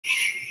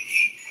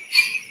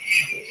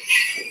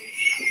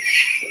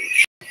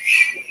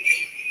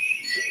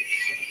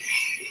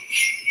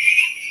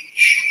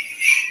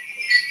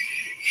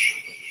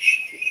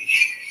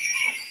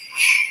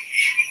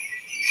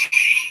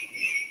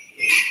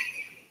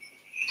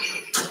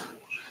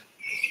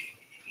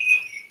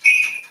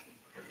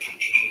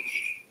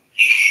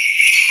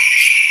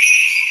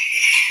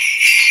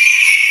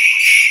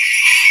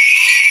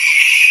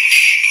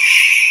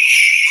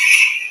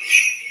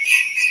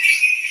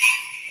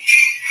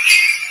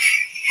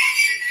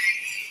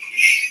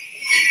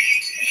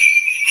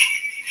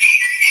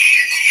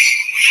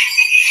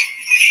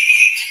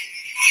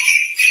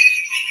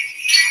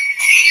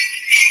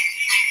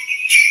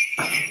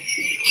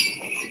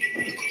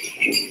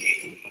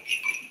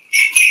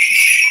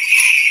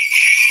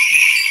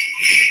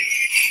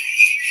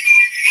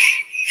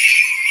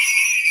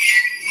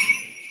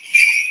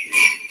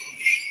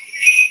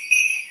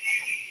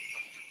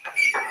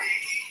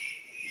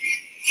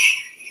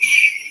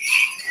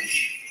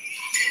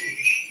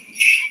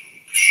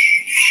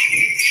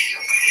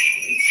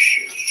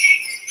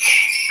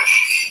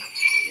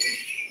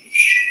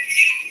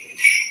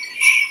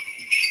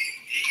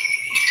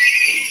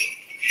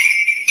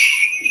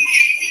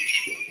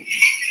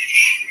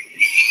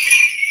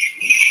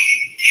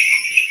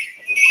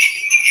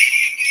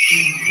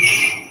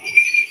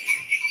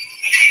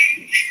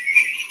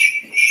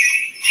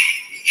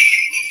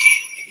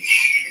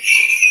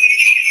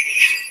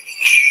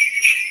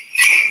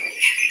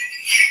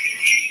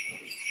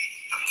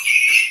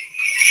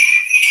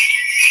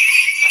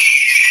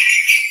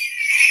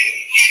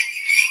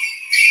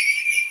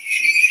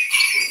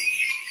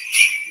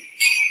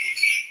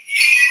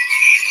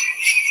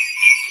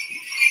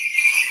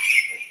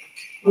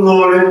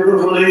Glory to the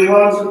Holy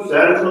One,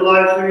 substantial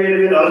life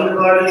created in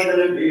undivided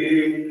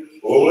Trinity,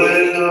 holy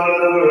and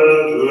ever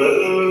and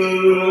forever.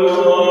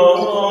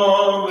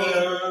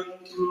 Amen.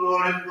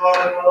 Glory to God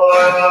in the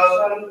highest,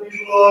 and to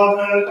people on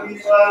earth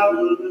peace and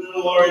goodwill.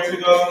 Glory to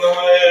God in the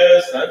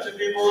highest, and to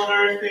people on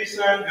earth peace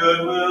and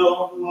goodwill.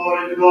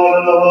 Glory to God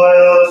in the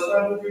highest,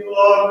 and to people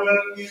on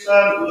earth peace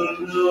and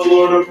goodwill.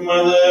 Lord, open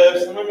my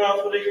lips, and my mouth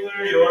will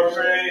declare your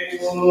praise.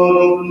 O Lord,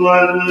 open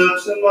my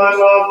lips, and my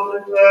mouth will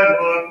declare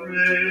your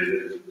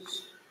praise.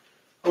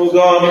 O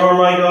God, Lord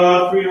my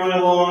God, for you I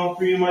long,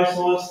 for you my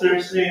soul is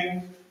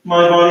thirsting.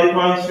 My body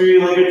pines for you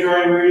like a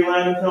dry, weary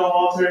land without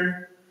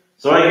water.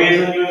 So I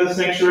gaze on you in the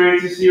sanctuary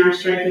to see your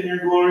strength and your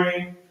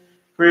glory.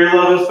 For your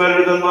love is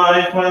better than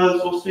life, my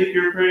lips will speak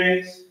your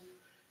praise.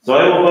 So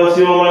I will bless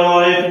you all my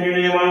life, in your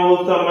name I will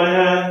lift up my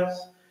hands.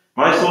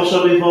 My soul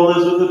shall be full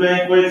as with a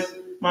banquet,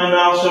 my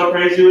mouth shall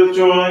praise you with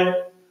joy.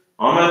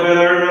 On my bed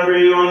I remember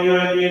you, on you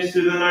I muse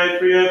through the night,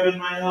 for you have been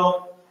my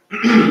help.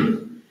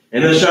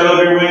 In the shadow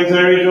of your wings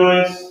I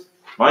rejoice.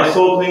 My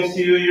soul clings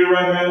to you, your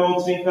right hand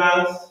holds me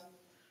fast.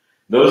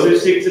 Those who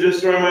seek to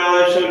destroy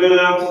my life shall go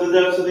down to the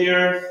depths of the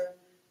earth.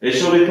 They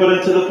shall be put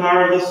into the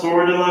power of the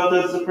sword and left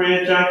as the prey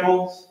of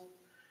jackals.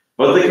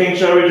 But the king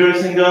shall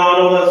rejoice in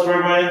God, all that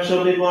swear by him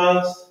shall be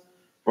blessed.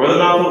 For the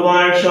mouth of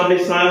liars shall be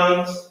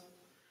silenced.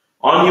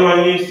 On you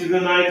I muse through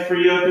the night, for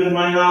you have been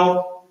my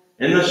help.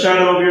 In the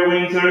shadow of your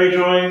wings I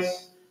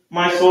rejoice.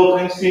 My soul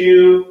clings to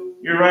you,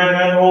 your right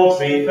hand holds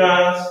me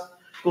fast.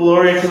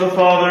 Glory to the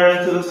Father,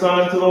 and to the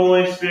Son, and to the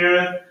Holy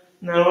Spirit,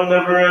 now and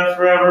ever and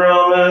forever.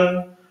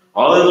 Amen.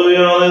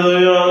 Alleluia,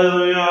 alleluia,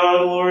 alleluia,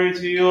 glory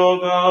to you, O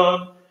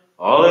God.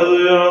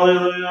 Alleluia,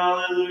 alleluia,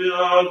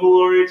 alleluia,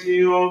 glory to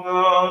you, O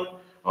God.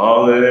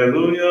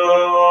 Alleluia,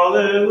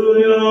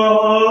 alleluia,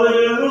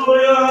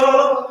 alleluia,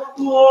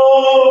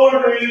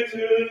 glory to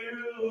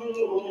you, O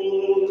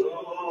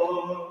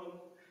God.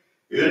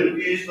 In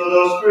peace let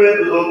us pray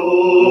to the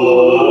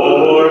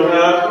Lord,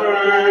 have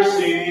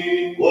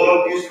mercy. For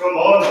peace from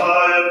on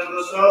high, and to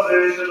the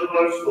salvation of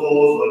our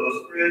souls, let us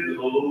pray to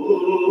the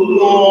Lord.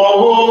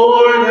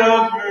 Lord,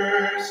 have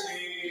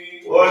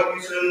mercy. For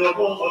peace in the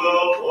whole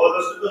world, for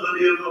the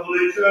stability of the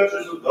holy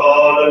churches of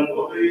God, and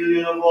for the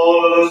union of all,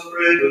 let us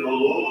pray to the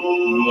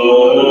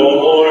Lord.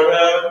 Lord,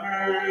 have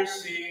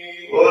mercy.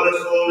 For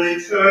this holy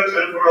church,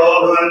 and for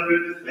all who enter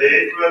with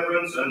faith,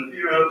 reverence, and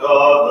fear of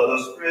God, let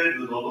us pray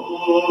to the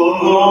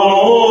Lord.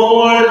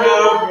 Lord,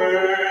 have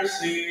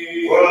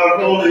mercy. For our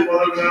holy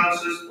Father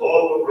Francis,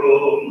 Pope of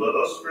Rome, let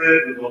us pray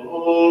to the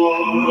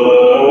Lord.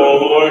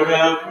 Lord,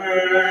 have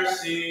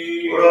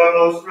mercy. For our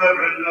most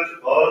reverend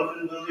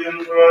Metropolitan William,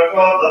 for our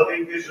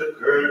God-loving Bishop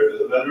Kurt, for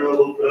the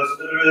venerable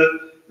presbyterate,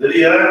 the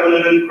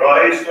diaconate in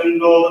Christ,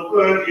 and all the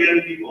clergy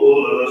and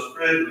people, let us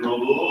pray to the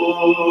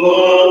Lord.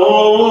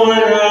 Lord,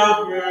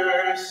 have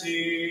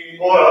mercy.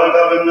 For our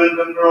government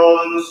and for all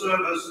in the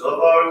service of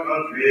our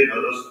country,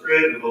 let us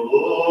pray to the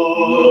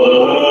Lord.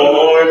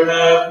 Lord,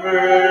 have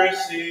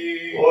mercy.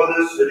 For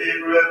this city,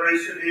 for every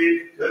city,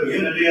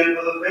 community, and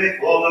for the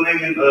faithful living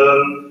in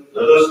them,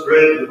 let us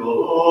pray to the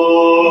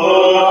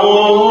Lord.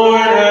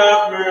 Lord,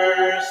 have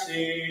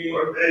mercy.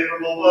 For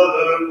favorable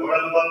weather, for an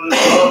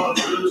abundance of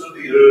the fruits of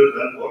the earth,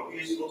 and for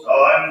peaceful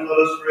times, let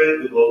us pray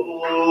to the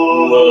Lord.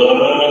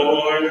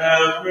 Lord,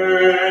 have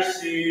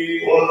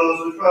mercy. For those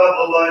who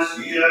travel by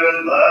sea, air,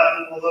 and land,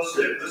 for the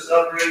sick, the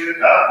suffering, the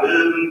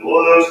captive, and for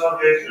their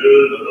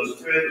salvation, let us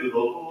pray to the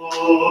Lord.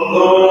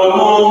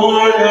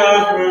 Lord,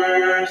 have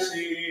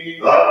mercy.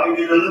 God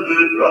be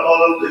delivered from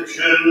all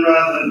affliction,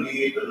 wrath, and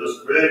need, let us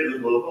pray to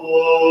the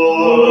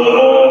Lord.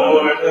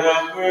 Lord,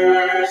 have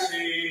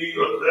mercy.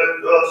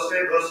 Protect us,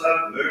 save us,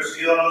 have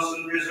mercy on us,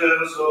 and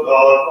preserve us, O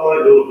God, by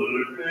your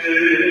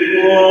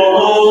grace.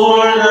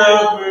 Lord,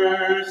 have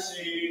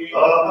mercy.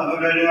 Our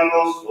reigning and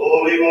most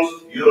holy, most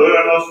pure,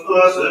 and most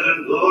blessed,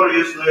 and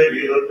glorious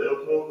Lady, the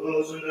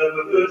Theotokos, and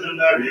ever Virgin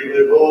Mary,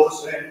 with all the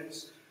saints,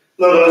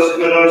 let us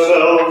commit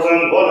ourselves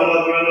and one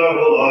another in our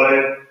whole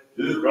life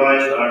to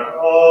Christ our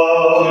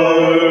God.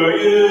 To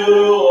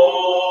you, O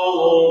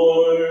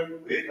Lord.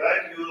 We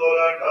thank you, Lord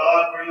our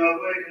God, for you have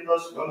awakened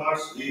us from our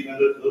sleep and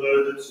have filled our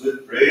lips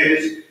with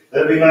praise,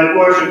 that we might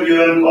worship you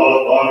and call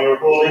upon your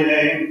holy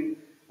name.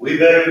 We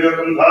beg of your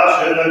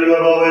compassion that you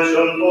have always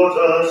shown towards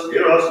us.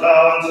 Hear us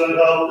now and send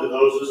help to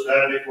those who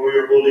stand before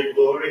your holy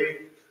glory,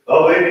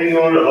 awaiting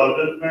your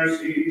abundant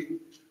mercy.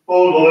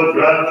 O Lord,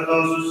 grant that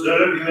those who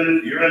serve you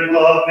in fear and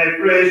love may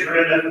praise your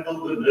ineffable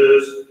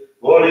goodness.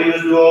 For you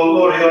is due all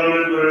glory,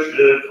 honor, and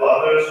worship,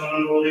 Father, Son,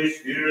 and Holy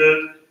Spirit,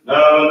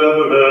 now and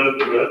ever and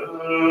forever.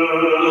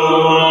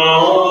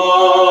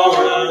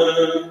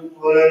 Amen.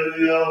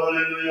 Hallelujah,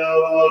 hallelujah,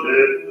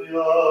 hallelujah.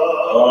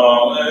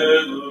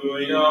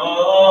 Hallelujah,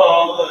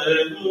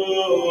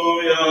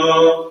 hallelujah,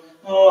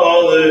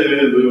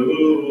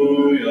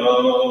 hallelujah.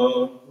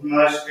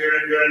 My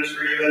spirit yearns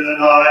for you in the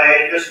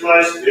night, yes,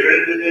 my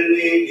spirit within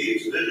me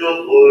keeps vigil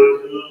for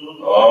you.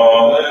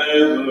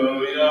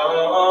 Hallelujah,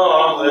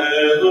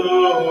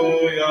 hallelujah,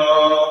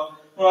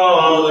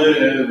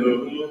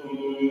 hallelujah.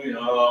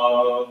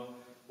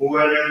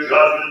 When your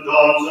judgment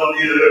dawns on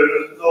the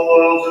earth, the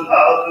world's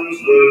inhabitants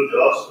learn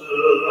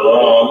justice.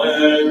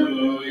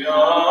 Alleluia,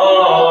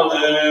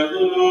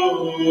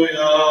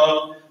 alleluia,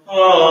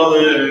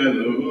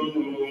 alleluia.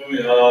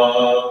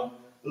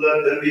 Let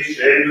them be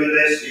shamed when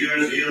they see your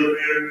zeal for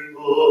your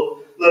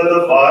people. Let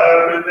the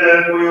fire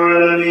prepared for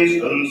your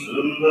enemies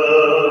consume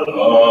them.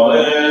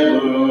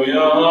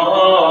 Alleluia,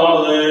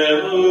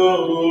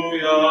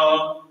 alleluia,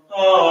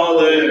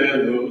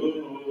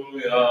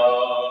 alleluia.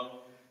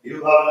 You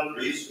have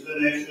increased the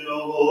nation, O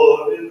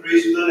Lord,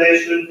 increase the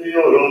nation to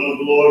your own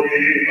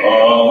glory.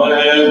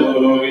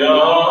 Alleluia,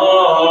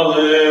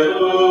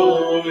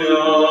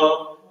 alleluia,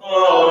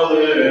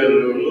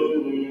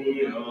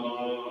 alleluia.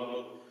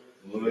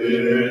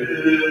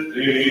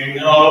 Lifting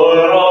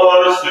our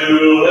hearts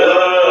to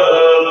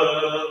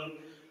heaven,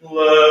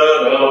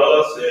 let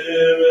us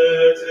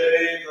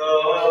imitate the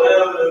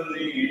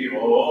heavenly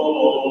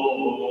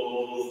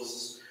hosts,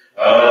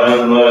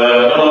 and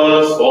let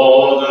us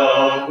fall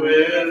down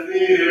with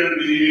fear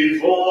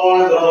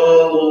before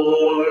the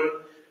Lord,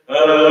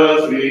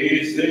 as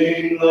we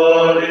sing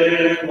the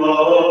hymn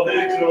of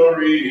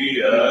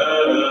victory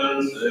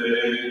and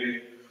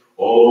say,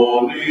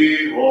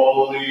 Holy,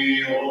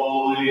 holy,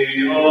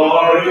 holy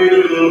are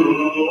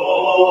you,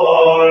 O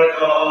our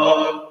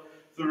God,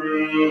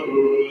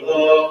 through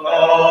the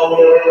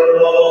power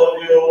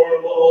of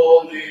your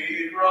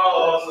holy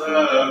cross,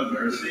 have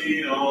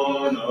mercy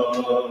on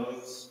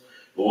us.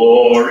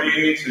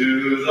 Glory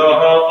to the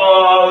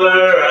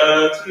Father,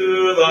 and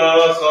to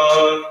the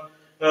Son,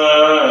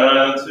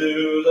 and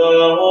to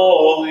the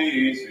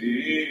Holy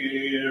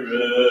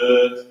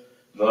Spirit.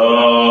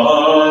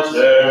 The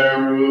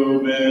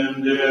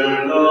cherubim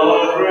dare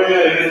not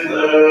raise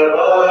their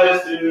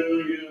eyes to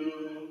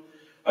you,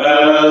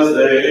 as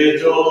they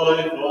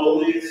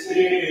joyfully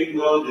sing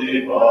the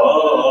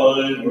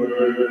divine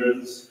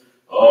words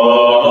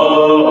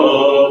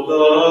of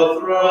the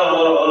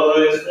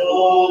thrice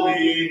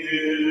holy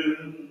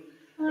hymn.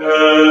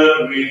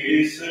 And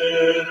we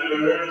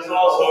sinners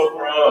also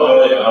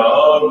cry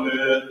out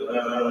with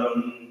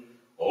them,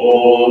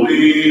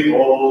 Holy,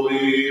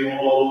 holy,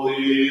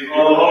 holy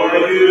are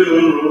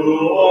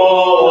you,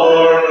 O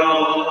our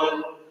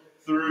God,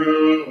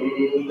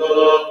 through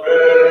the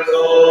prayers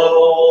of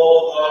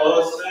all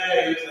the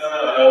saints,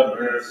 have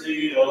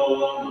mercy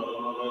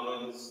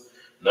on us,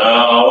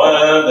 now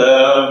and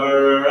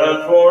ever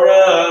and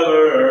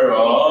forever.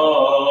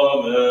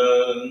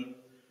 Amen.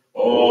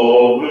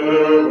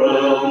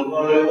 Overwhelmed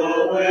by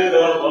the weight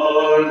of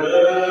our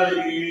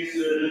many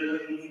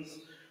sins,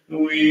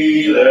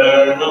 we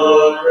dare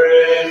not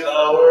raise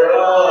our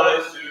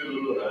eyes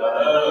to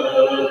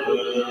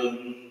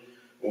heaven.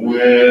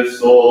 With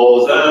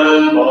souls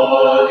and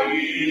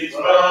bodies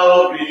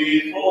bowed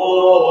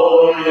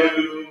before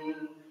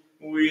you,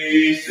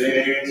 we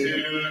sing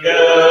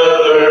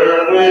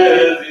together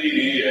with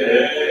the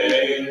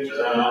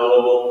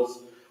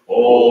angels.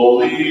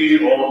 Holy,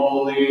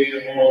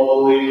 holy,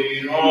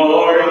 holy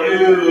are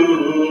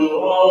you,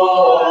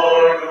 O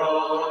our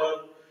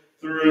God,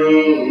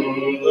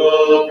 through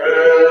the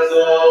prayers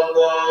of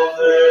the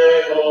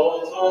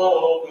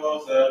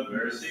Theodotus, have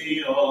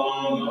mercy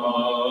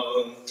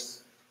on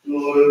us.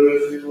 Lord, have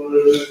mercy,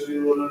 Lord, have mercy,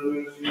 Lord, have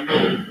mercy.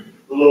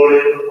 Glory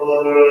to the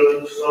Father, and to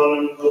the Son,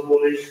 and to the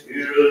Holy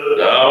Spirit.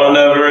 Now and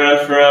ever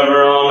and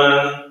forever.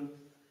 Amen.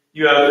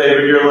 You have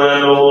favored your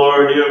land, O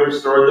Lord. You have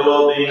restored the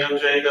well-being of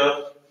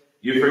Jacob.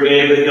 You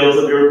forgave the guilt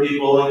of your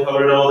people and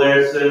covered all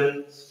their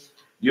sins.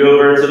 You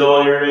averted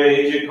all your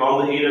rage. You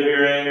calmed the heat of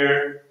your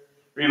anger.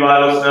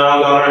 Revive us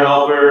now, God our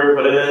helper.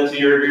 Put an end to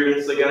your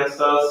grievance against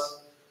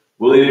us.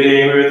 Will you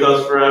be angry with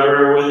us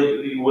forever?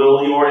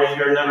 Will your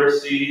anger never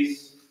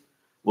cease?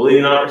 Will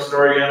you not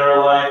restore again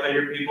our life, that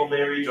your people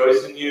may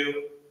rejoice in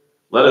you?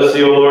 Let us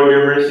see, O Lord,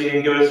 your mercy,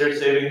 and give us your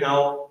saving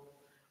help.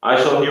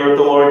 I shall hear what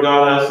the Lord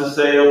God has to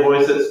say, a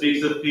voice that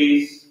speaks of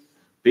peace.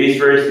 Peace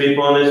for his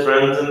people and his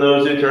friends and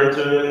those who turn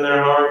to him in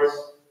their hearts.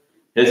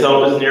 His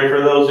help is near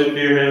for those who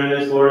fear him,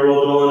 and his glory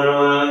will dwell in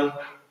our land.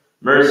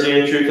 Mercy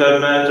and truth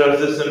have met,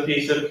 justice and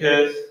peace have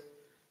kissed.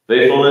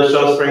 Faithfulness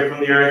shall spring from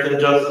the earth, and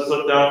justice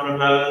look down from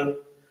heaven.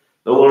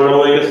 The Lord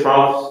will make us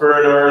prosper,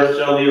 and our earth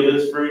shall yield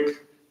its fruit.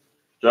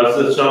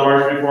 Justice shall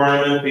march before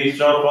him, and peace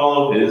shall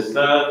follow his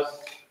steps.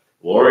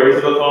 Glory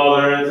to the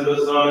Father, and to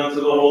the Son, and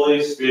to the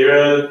Holy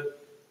Spirit,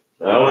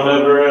 now and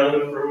ever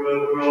and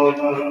forever.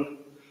 Amen.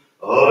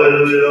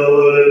 Hallelujah,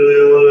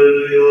 hallelujah,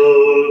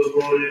 hallelujah,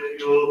 glory to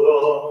your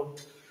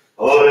God.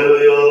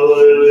 Hallelujah,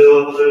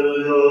 hallelujah,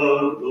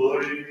 hallelujah,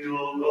 glory to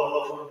your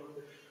God.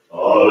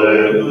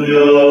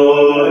 Hallelujah,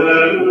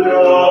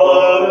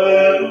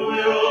 hallelujah,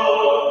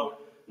 hallelujah,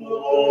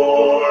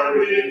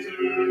 glory to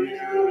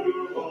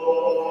you, O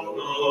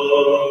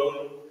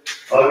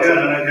God. Again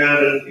and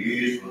again in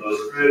peace with us,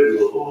 pray to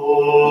the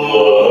Lord.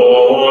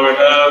 Lord,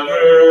 have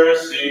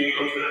mercy.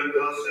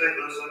 Save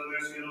us, have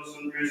mercy on us,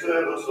 and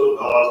preserve us, O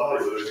God,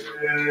 by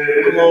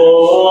your grace.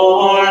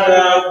 Lord,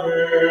 have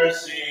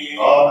mercy.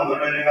 God, the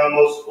reigning and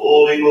most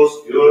holy,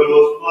 most pure,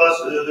 most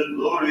blessed, and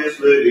glorious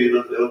Lady,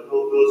 the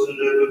Theodotus and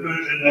ever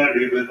Virgin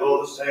Mary, with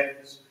all the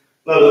saints,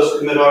 let us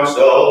commit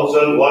ourselves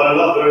and one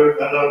another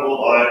and our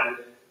whole life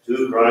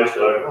to Christ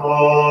our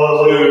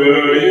God.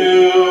 To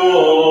you,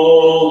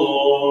 O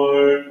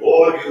Lord.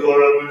 For you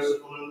are a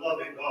merciful and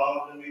loving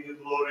God, and we give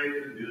glory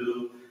to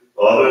you,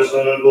 Father,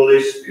 Son, and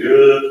Holy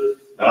Spirit,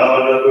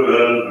 now and ever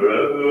and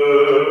forever.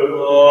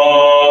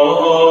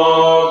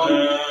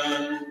 Amen.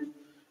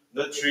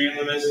 The tree in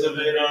the midst of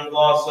it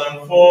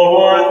unblossomed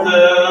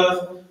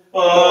fortheth,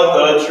 but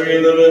the tree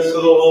in the midst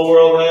of the whole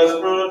world has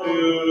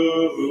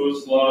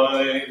produced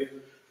life.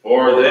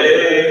 For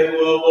they who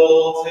have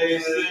all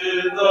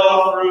tasted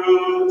the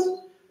fruit,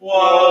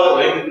 while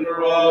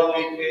incorrupt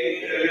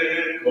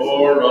became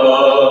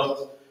corrupt.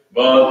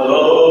 But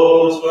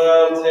those who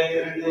have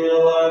taken the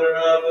latter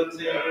have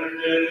attained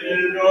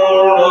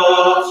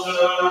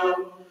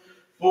incorruption.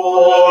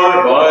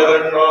 For by the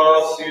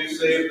cross you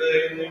save the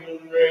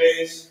human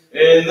race,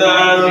 in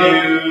that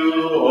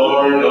you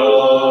are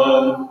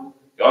none.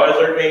 God is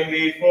our King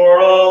before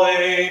all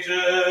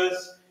ages.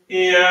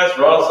 He has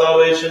brought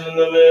salvation in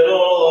the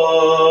middle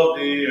of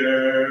the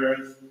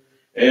earth.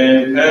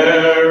 In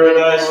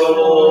paradise of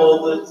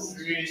old the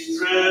tree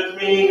stripped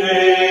me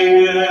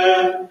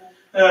naked,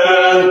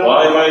 and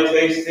by my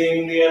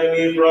tasting the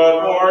enemy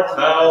brought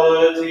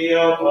mortality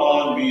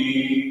upon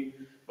me.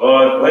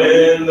 But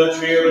when the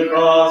tree of the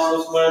cross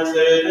was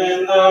planted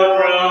in the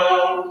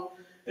ground,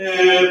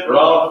 it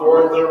brought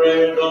forth the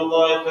raiment of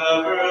life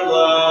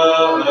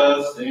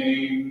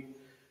everlasting,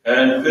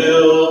 and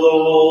filled the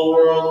whole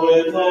world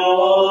with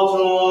all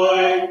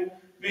joy,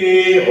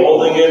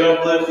 beholding it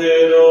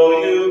uplifted,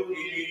 O you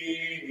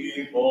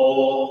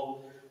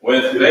people.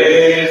 With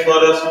faith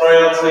let us cry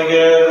out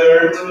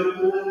together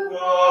to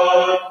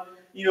God.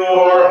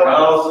 Your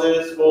house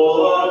is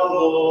full of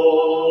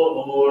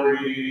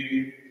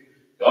glory.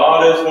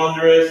 God is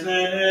wondrous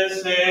in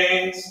his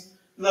saints,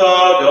 the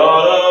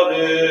God of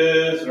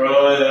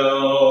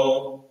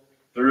Israel.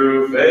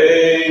 Through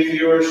faith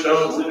you are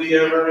shown to be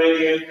ever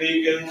radiant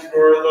beacons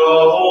for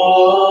the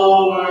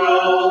whole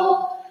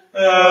world,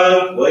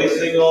 and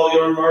placing all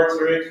your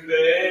martyric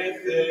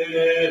faith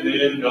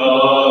in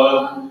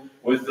God.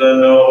 With the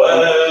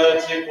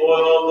noetic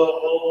oil of the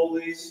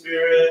Holy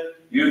Spirit,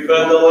 you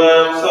fed the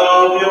lamps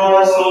of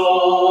your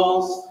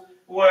souls.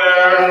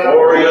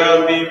 Wherefore you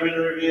have been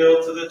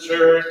revealed to the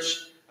church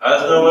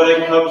as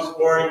noetic cups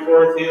pouring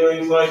forth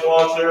healings like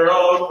water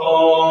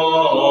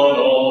upon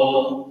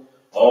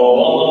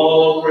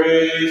all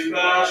praise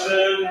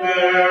passion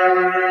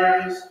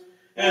bearers.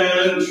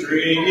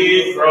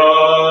 Entreat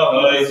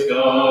Christ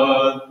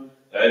God,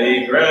 that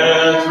he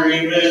grant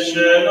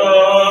remission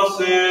of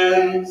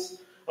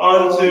sins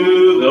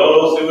unto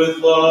those who with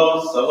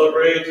love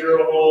celebrate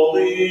your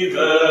holy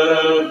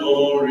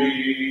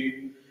memory.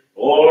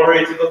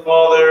 Glory to the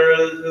Father,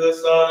 and to the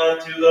Son, and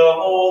to the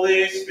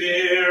Holy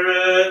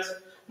Spirit,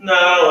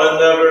 now and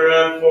ever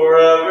and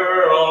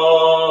forever.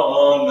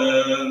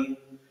 Amen.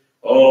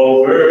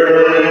 O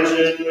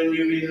Virgin, when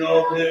you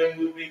beheld him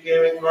who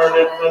became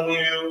incarnate from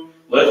you,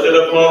 lifted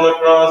upon the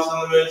cross in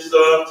the midst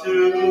of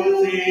two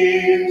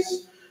thieves,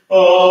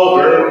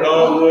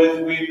 overcome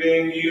with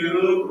weeping,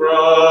 you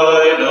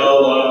cried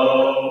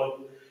aloud,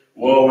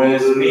 Woe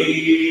is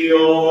me,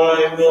 O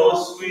my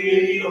most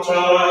sweet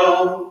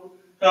child!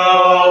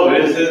 How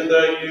is it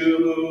that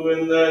you,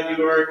 in that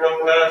you are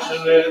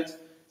compassionate,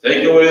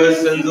 take away the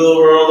sins of the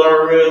world,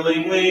 are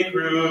willingly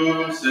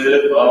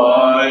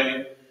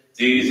crucified,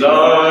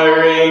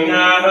 desiring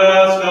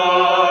as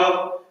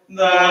God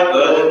that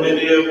the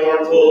dignity of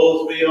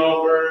mortals be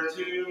offered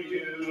to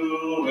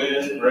you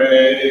in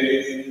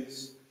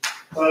praise?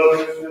 How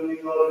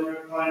extremely love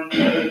your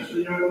kindness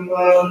and your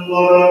compassion,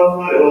 Lord,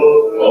 my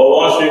oath. Oh,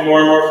 wash me more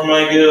and more from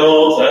my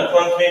guilt, and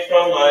cleanse me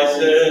from my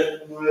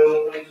sin. My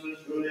offenses,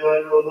 truly I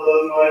know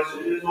that my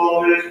sin is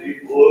always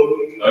before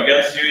me.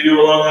 Against you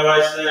alone have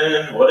I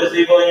sinned. What is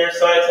evil in your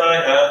sight I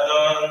have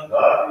done?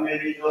 That you may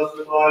be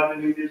justified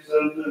when you give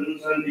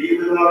sentence, and be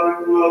without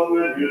reproof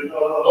when you die.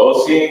 Oh,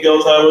 seeing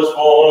guilt I was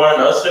born,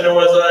 a sinner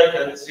was I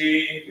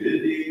conceived.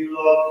 Pity,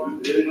 love,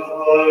 within the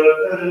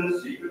heart, and in the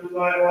secret of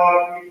my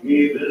heart, keep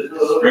me wisdom.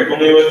 Sprinkle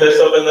me with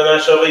hyssop, and then I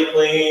shall be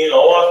clean.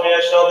 Oh, wash me,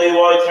 I shall be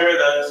whiter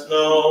than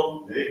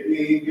snow. Make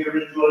me hear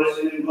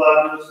rejoicing and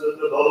gladness that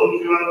the bones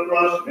you have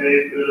crushed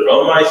may fill.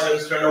 From my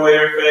sins turn away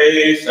your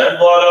face, and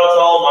blot out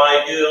all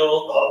my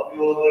guilt. Up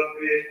your heart,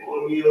 create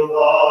for me, O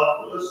God,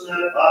 for the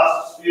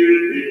steadfast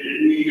spirit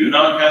within me. Do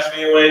not cast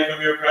me away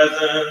from your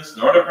presence,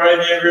 nor deprive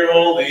me of your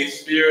Holy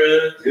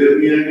Spirit. Give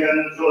me again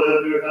the joy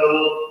of your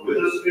help, with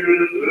the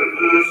spirit of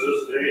purpose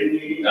sustain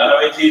me. That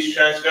I may teach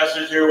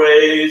transgressors your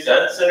ways,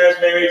 and sinners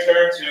may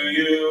return to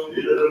you.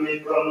 Deliver me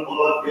from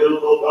blood guilt,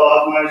 O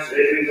God, my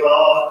saving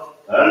God,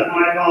 and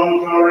my tongue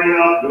shall ring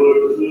out your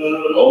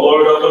goodness. O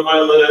Lord, open my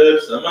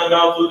lips, and my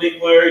mouth will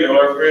declare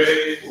your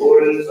praise.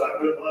 For in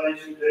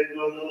sacrifice you take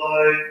no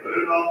delight,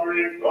 burnt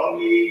offering from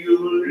me you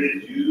will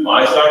refuse.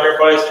 My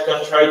sacrifice a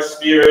contrite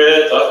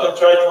spirit, a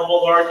contrite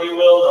humble heart you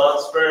will not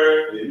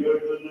spare. In your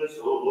goodness,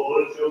 O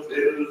Lord, show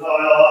favor to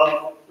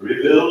Zion,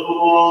 rebuild the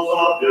walls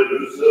of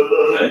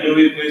Jerusalem. Then you'll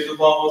be pleased with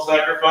lawful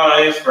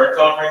sacrifice, burnt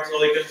offerings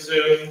will he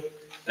consume.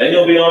 Then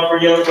you'll be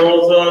offered young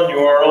bulls on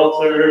your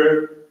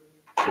altar.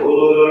 O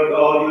Lord our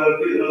God, you have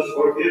given us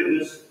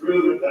forgiveness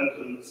through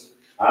repentance,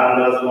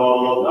 and as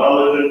model of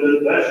knowledge and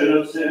confession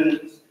of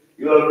sins,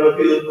 you have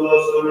revealed to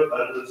us the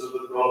repentance of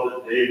the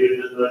prophet David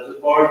that led to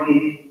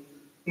pardon.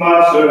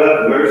 Master,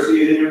 have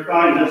mercy in your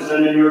kindness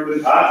and in your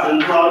compassion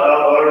blot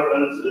out our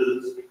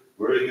offenses.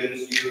 For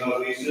against you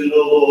have we sinned, O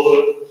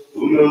Lord,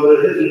 who know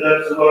the hidden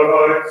depths of our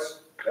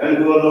hearts, and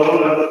who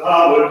alone have the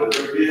power to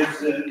forgive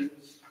sins.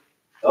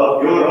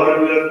 Of your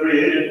heart you have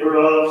created for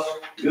us,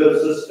 you have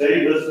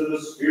sustained us in the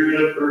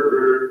spirit of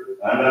fervor,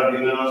 and have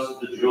given us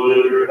the joy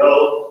of your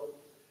help.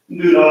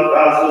 Do not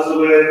cast us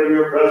away from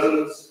your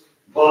presence,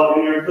 but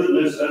in your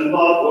goodness and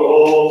love for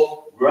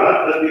all,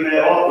 grant that we may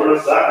offer a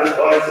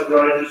sacrifice of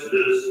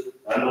righteousness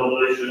and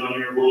oblation on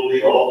your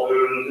holy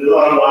altar until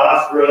our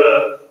last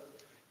breath.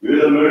 Through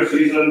the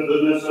mercies and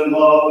goodness and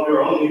love of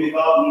your only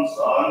begotten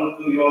Son, with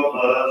whom you are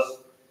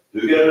blessed,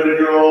 together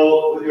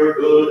with your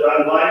good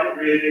and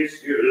life-creating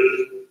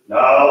Spirit,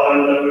 now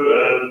and ever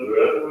and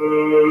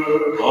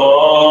forever.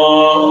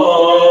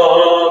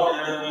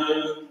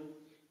 Amen.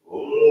 O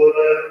Lord, I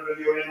have heard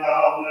your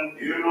renown and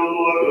fear no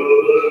more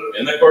good.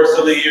 In the course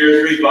of the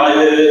years revive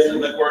it, in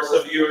the course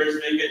of years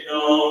make it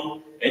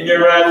known. In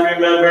your wrath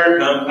remember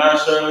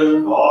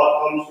compassion.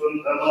 God comes from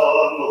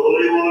Teman, the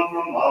Holy One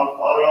from Mount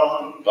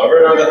Paran.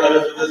 Covered are the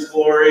heavens with his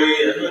glory,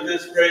 and with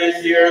his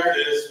praise the earth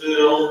is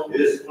filled.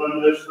 His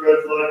splendor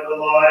spreads like the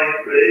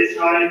light, rays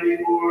shine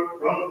forth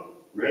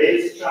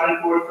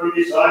from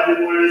beside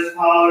him where his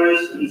power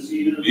is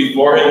concealed.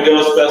 Before him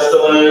goes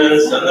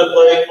pestilence, and the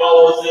plague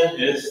follows in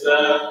his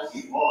steps.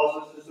 He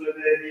pauses to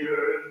survey the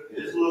earth,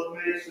 his look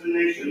makes the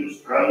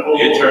nations tremble.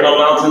 The eternal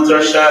mountains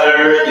are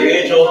shattered, the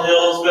angel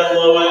hills bend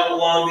low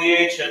along the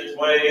ancient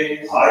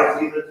ways. I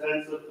see the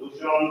tents of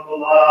Cushan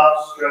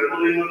collapse,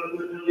 trembling with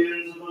the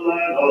pavilions of the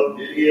land of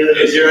Midian.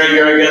 Is your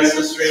anger against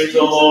the streams,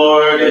 O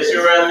Lord? Is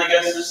your wrath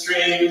against the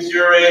streams,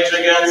 your rage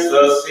against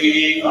the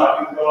sea? Not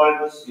you guide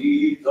the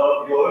steeds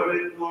of your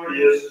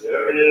victorious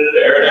chariot.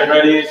 Bared and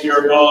ready is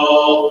your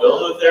bow,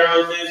 filled with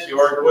arrows is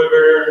your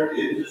quiver.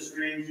 Into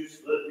streams you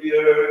split the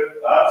earth,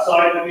 at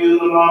sight of you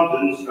the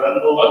mountains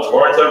tremble. A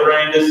torrent of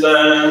rain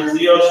descends,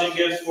 the ocean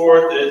gives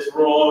forth its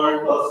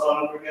roar. The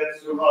sun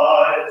forgets to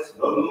rise,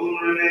 the moon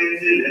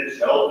remains in its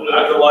shelter.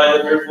 At the light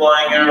of your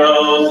flying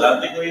arrows,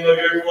 at the gleam of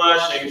your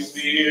flashing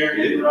spear.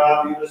 In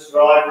wrath you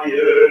describe the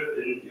earth,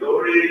 in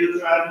fury you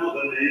trample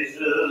the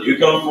nations. You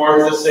come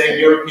forth to save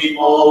your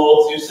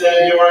people, to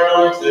send your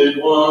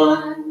anointed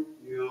one.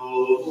 You,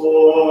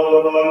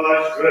 Lord, are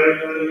my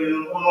strength, and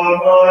you are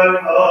my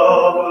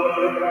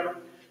power.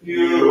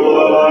 You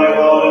are my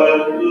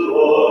God, and you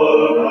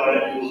are my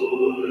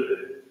joy.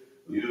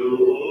 You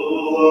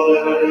are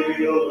the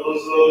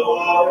Theodotus of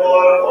our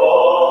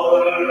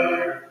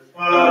Father,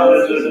 and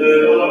this is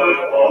our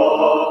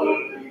Father.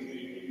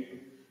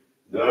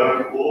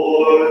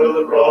 Therefore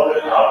the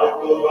prophet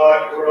Habakkuk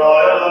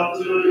cry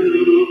unto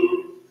you,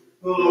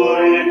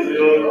 glory to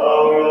your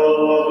power, O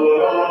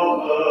Lord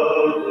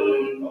of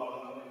heaven.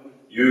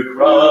 You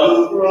cry,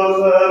 You cross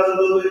the hands of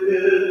the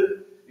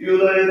wicked, you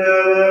lay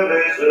bare their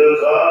faces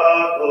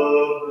at the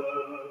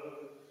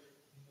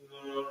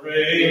death. the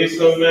race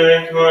of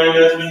mankind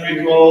has been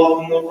recalled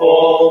from the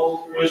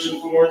fall, which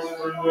forth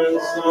ruin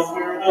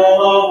suffered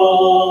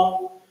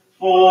all.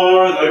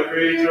 For the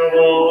creature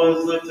all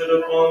was lifted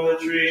upon the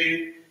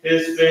tree,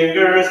 his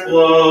fingers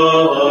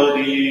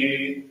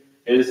bloody,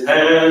 his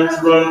hands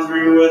run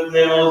through with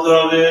nails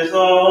of his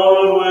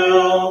own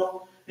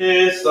will,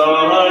 his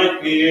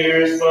side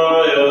pierced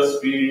by a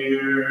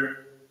spear.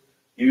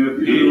 You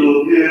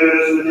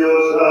pierce with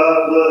your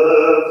shaft the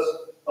heads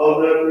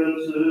of their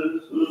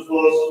princes, whose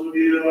loss would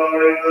be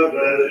devouring the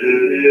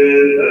wretched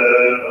in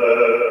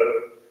heaven.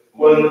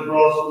 When the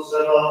cross was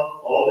set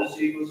up, all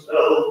deceit was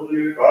held, when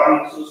your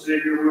garments of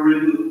Savior were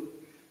removed.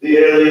 The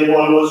alien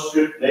one was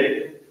stripped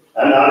naked,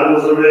 and Adam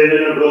was arrayed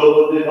in a robe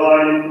of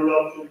divine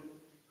incorruption.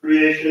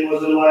 Creation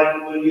was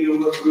enlightened when you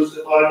were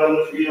crucified on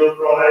the tree of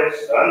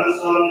Christ, and the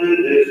sun did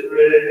its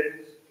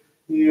praise.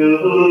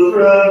 You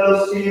tread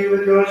the sea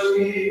with your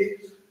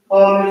steeds,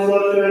 amidst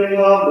the treading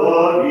of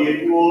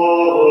bloody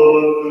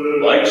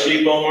water. Like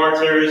sheep, O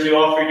martyrs, you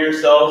offered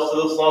yourselves to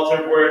the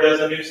slaughtered word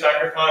as a new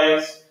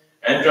sacrifice,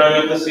 and drowned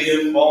up the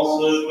sea of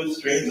falsehood with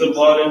streams of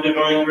blood and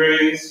divine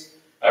grace,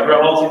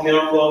 ever halting the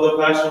outflow of the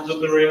passions of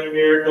the reign of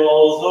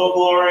miracles, O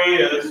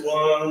glorious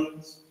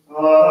ones.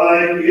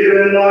 I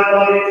hear in my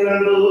body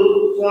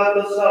trembles at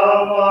the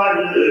sound my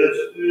lips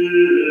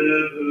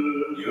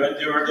utter. You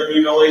endured the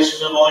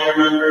mutilation of all your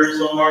members,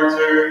 O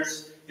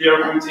martyrs, the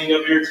uprooting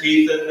of your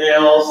teeth and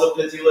nails, the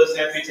pitiless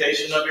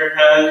amputation of your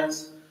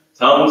hands,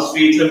 tongues,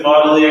 feet, and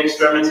bodily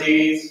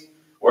extremities.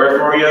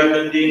 Wherefore you have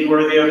been deemed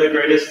worthy of the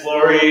greatest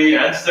glory,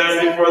 and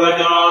stand before the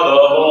God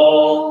of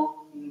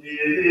all.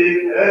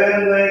 It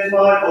can make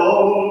my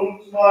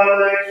bones, my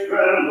legs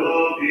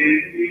tremble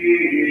beneath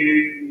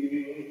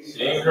me.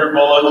 Seeing her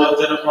bullock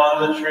lifted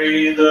upon the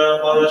tree, the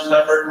blemished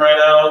heifer cried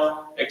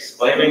out,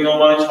 exclaiming, O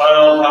my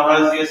child, how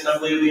has the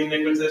assembly of the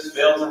iniquitous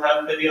failed to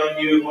have pity on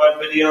you, who had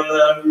pity on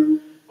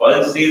them? But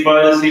instead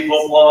by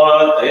deceitful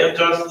plot, they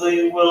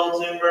unjustly will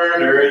to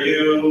murder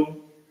you.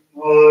 I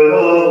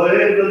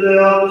await the day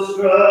of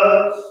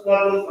distress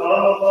that will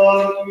come upon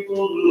the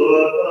people who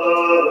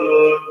are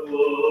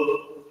good.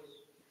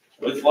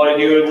 With light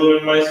you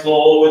illumine my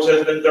soul, which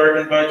has been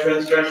darkened by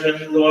transgression,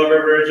 however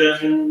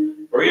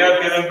virgin, for you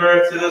have given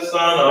birth to the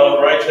Son of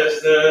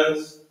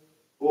righteousness.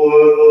 For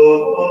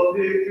the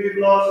victory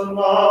blossom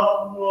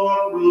not,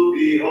 nor will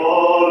be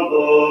on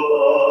the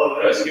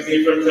vine. Rescue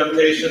me from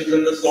temptations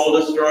and the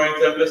soul-destroying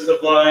tempest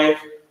of life,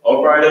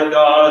 O bride of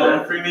God,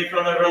 and free me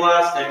from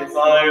everlasting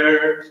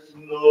fire.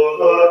 Nor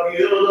the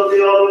guilt of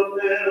the olive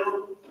fail,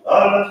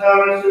 and the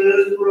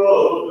terraces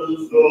broken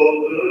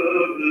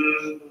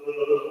stone.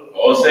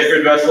 O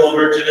sacred vessel of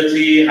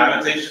virginity,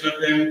 habitation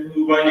of him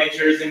who by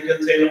nature is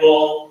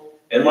incontainable,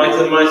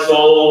 enlighten my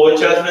soul, which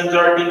has been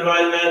darkened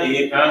by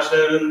many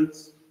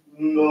passions.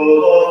 No,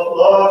 the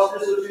flocks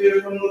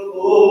disappear from the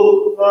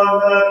fold,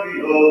 and happy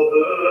no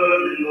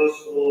hurt in the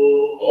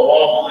soul. O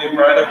holy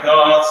bride of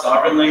God,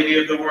 sovereign lady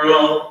of the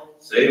world,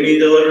 save me,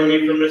 deliver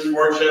me from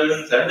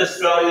misfortunes, and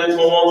dispel the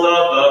tumult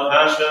of the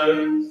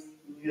passions.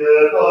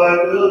 Yet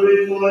I will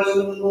rejoice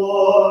in the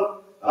Lord,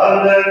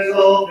 and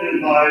exult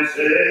in my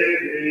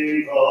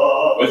saving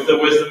God. With the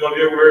wisdom of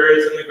your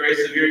words and the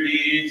grace of your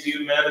deeds,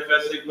 you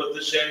manifestly put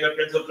to shame the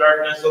prince of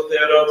darkness, O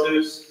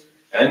Theodotus,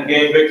 and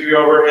gained victory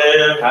over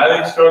him,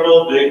 having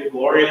struggled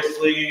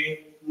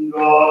gloriously.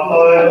 God,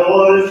 my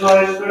Lord, is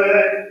my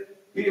strength.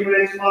 He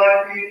makes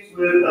my feet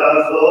swift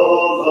as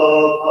those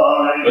of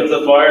pine. With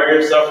the fire of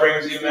your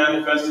sufferings, you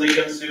manifestly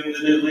consumed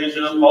the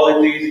delusion of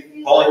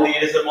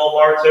polytheism, O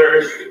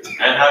Martyrs,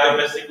 and having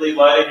mystically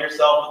lighted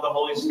yourself with the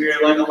Holy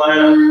Spirit like a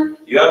lamp,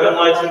 you have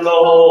enlightened the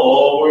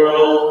whole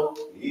world.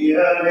 He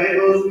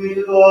enables me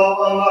to walk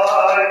on the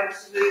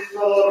heights,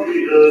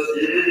 victorious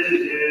in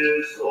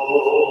his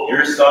soul.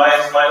 Your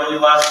sides, mightily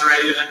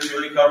lacerated and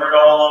truly covered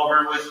all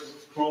over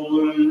with cruel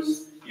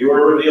wounds, you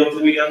are revealed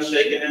to be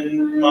unshaken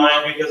in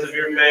mind because of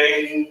your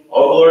faith,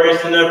 O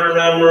glorious and ever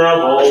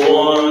memorable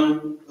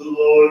one. The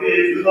Lord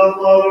is to the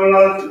Father,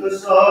 and to the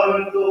Son,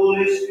 and to the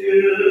Holy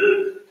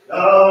Spirit,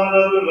 now and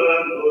ever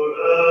and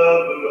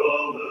forever.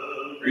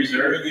 Amen.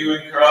 Preserving you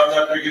incorrupt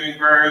after giving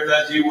birth,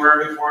 as you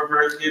were before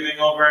birth giving,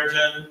 O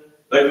Virgin,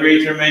 the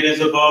Creator made his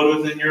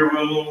abode within your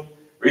womb,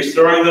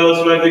 restoring those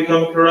who had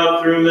become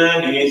corrupt through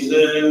many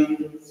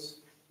sins.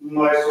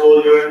 My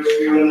soul yearns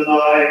for you in the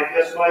night,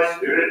 yes, my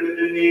spirit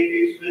within me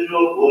keeps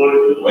vigil for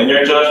you. When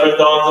your judgment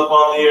dawns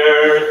upon the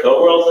earth, the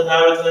world's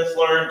inhabitants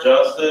learn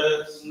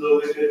justice.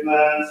 The wicked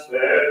man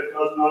spared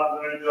does not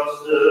learn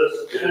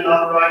justice. In an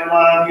upright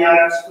man he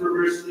acts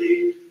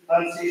perversely,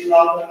 and sees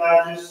not the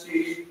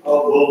majesty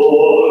of the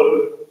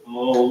Lord. O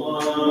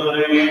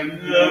light,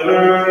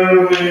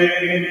 never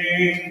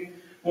waning,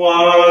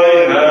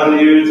 why have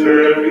you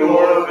turned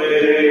your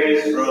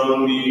face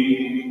from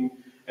me?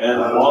 And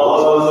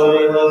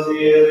why has the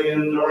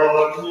alien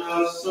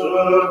darkness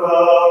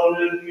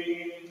surrounded me?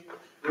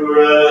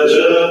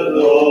 Wretched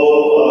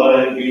though I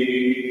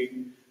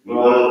be,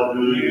 but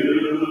do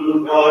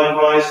you guide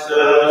my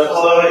steps,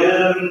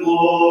 I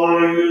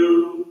implore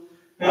you,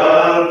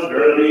 and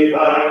turn me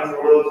back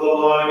towards the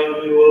light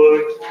of your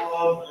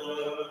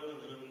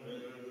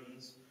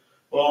commandments.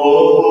 O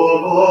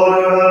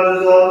Lord, has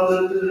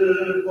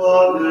exalted,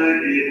 but they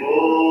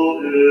behold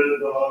it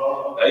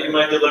not. That you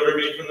might deliver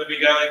me from the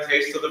beguiling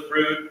taste of the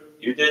fruit,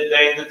 you did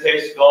deign to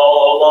taste gall,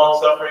 O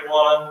long-suffering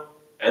one,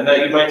 and that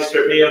you might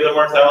strip me of the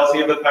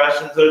mortality of the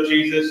passions, O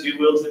Jesus, you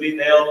willed to be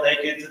nailed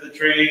naked to the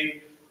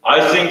tree. I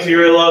sing to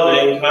your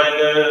loving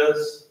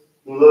kindness.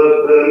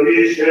 Let them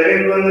be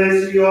shamed when they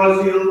see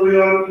your zeal for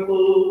your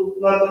people.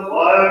 Let the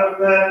fire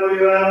prepare for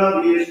your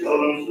enemies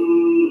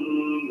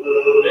consume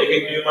them.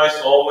 Making new my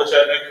soul, which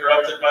had been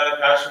corrupted by the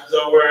passions,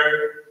 O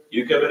Word,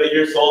 you committed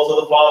your soul to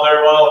the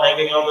Father while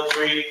hanging on the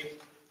tree.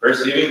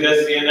 Perceiving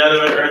this, the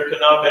inanimate earth could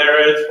not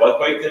bear it, but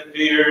quaked in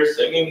fear,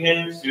 singing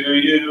hymns to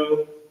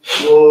you.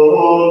 O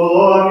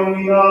Lord, you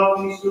mean out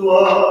peace to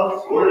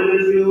us, for it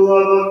is you who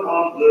have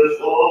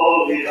accomplished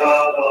all we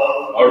have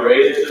done.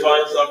 Arrayed in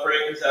divine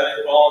sufferings,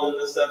 having fallen in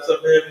the steps of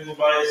him who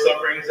by his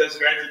sufferings has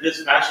granted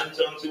this passion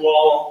unto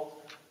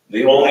all,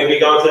 the only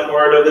begotten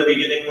Word of the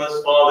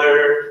beginningless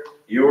Father,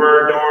 you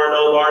were adorned,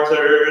 O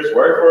Martyrs,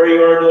 wherefore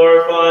you are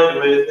glorified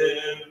with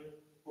him.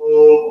 O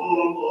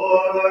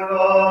Lord, our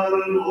God,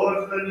 and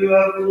Lord, that you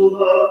have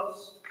ruled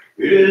us.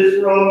 It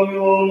is from you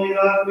only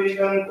that we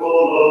can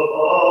call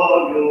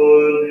upon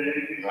your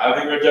name.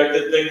 Having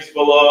rejected things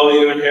below,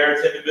 you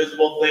inherit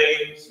invisible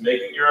things,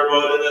 making your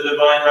abode in the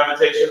divine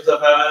habitations of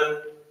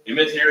heaven,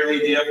 immaterially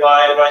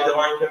deified by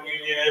divine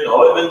communion,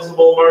 O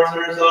invincible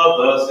martyrs of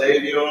the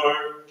Savior.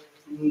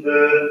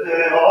 That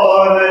they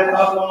are, they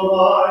have no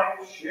light,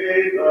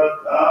 shape that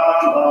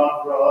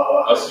cannot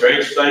rise. A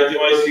strange sight do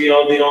I see,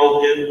 all the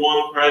all-hidden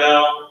one cried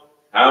out.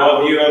 How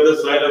have you, at the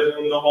sight of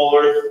whom the whole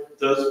earth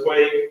does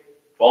quake,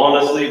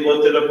 fallen asleep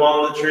lifted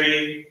upon the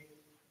tree,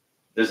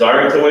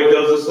 desiring to wake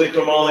those asleep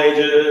from all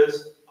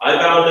ages? I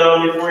bow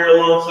down before your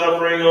long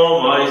suffering,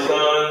 O my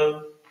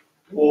Son.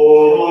 O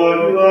Lord,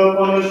 you have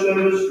punished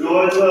and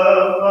destroyed them,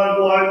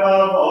 and wiped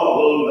out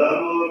all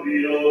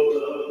memory of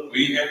them.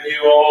 We hymn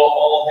you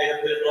all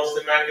hymned and most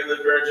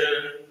immaculate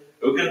Virgin,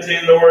 who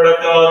contain the Word of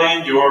God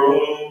in your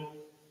womb.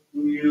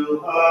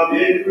 You have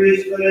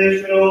increased the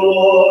nation, O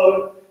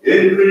Lord,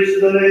 increased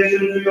the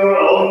nation to your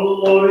own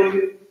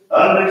glory,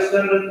 and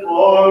extended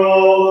far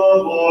all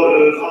the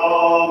borders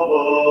of the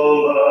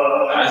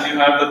land. As you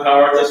have the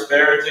power to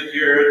spare and to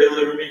cure,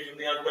 deliver me from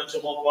the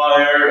unquenchable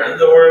fire, and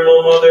the Word,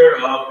 Mother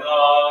of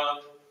God.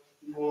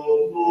 O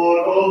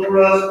Lord,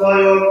 oppressed by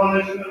your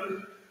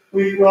punishment,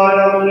 we cry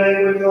out in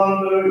anguish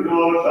under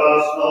your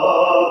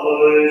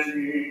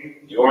chastising.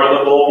 You are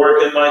the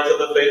bulwark and might of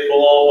the faithful,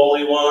 all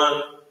Holy One,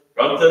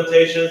 from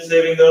temptation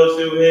saving those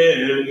who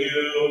hymn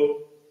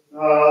you.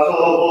 As a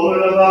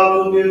woman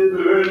about to give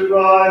birth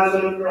cries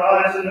and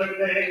cries in her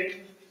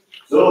pain,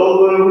 so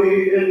were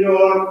we in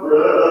your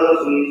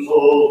presence, O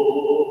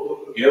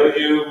Lord. Heal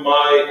you,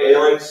 my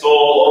ailing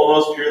soul, O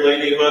most pure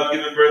Lady, who have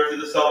given birth to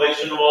the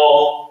salvation of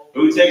all,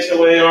 who takes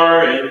away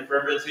our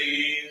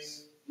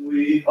infirmities.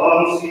 We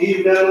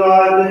conceived and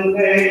writhed in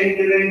pain,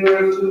 giving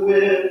birth to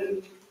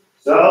wind.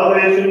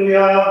 Salvation we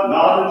have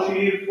not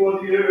achieved for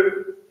the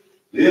earth.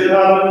 The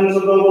inhabitants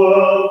of the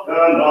world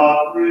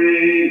cannot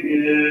bring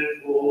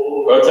it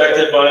forth.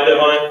 Protected by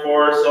divine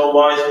force, O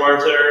wise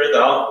martyr,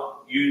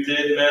 you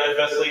did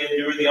manifestly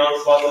endure the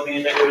onslaught of the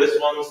iniquitous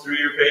ones through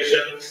your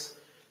patience,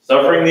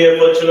 suffering the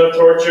affliction of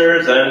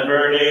tortures and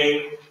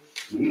burning.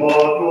 But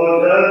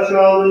your dead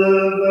shall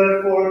live,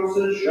 their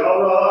corpses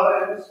shall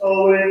rise.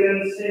 Awake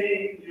and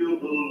sing, you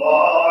will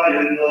lie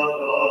in the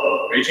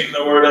dust. Preaching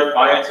the word of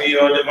piety,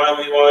 O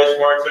divinely wise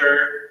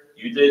martyr,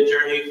 you did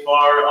journey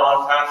far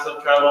on paths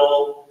of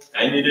travel,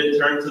 and you did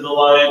turn to the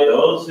light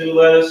those who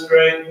were led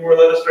astray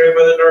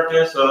by the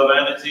darkness of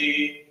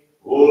vanity.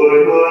 For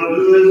your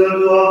news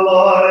unto a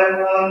light,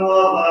 and the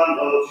land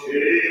of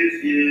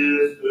shades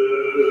is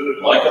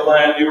good. Like a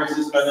lamb you were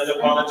suspended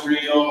upon a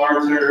tree, O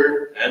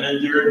martyr, and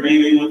endured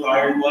maiming with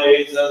iron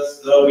blades,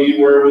 as though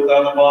you were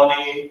without a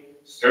body,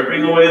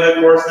 stripping away the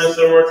coarseness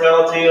of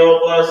mortality, O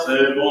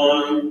blessed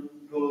one.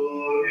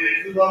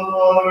 Glory to the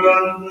Father,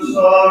 and to the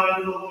Son,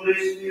 and to the Holy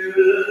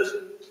Spirit,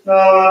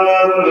 now and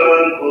ever,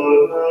 and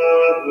forever.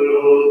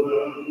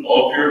 Amen. O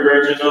pure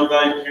Virgin, of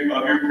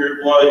your pure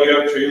blood, you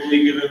have truly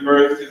given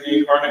birth to the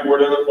incarnate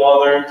Word of the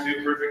Father, and two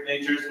perfect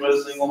natures with a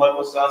single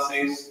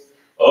hypostasis.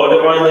 O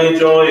divinely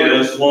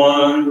joyous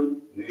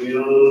one. The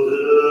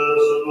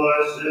eldest of my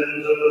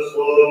sins and the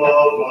soul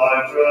of my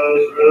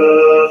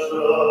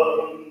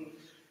transgression.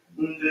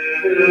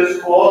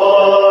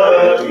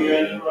 Disquiet me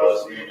and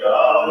thrust me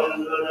down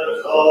into the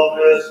depths of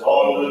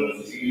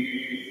despondency.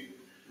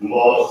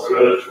 But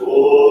stretch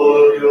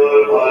forth your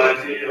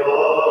mighty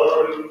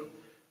arm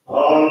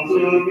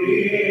unto me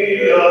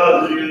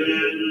as you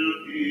did to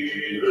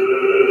Peter,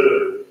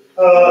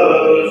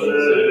 and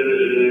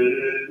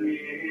saved me,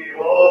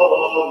 O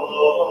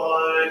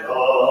my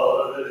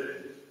God.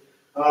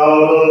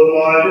 Out of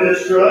my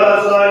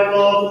distress I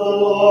called to the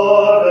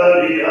Lord, and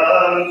he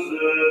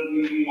answered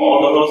me. All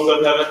the hosts of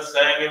heaven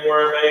sang and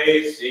were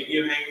amazed, seeing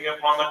you hanging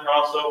upon the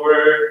cross, O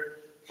Word.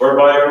 For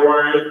by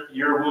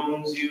your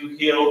wounds you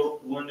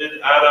healed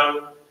wounded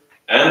Adam,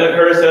 and the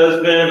curse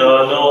has been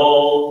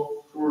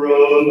annulled. From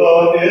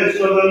the midst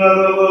of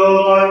another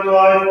world I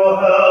cried for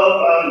help,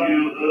 and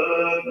you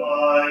heard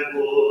my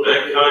voice.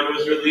 Mankind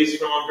was released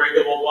from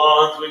unbreakable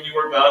bonds when you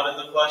were bound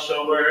in the flesh,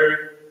 O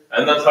Word.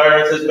 And the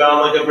tyrant is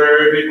bound like a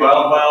bird,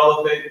 beguiled by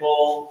all the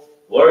faithful.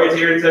 Glory to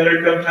your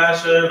tender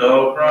compassion,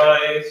 O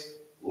Christ.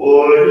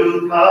 For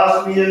you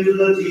cast me into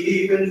the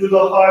deep, into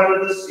the heart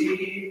of the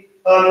sea,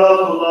 and the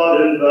flood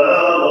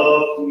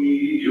enveloped me.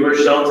 You were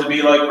shown to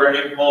be like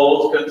burning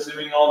coals,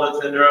 consuming all the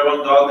tinder of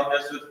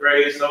ungodliness with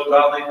grace, O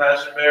godly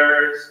passion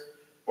bearers.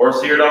 For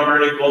seared on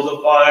burning coals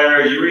of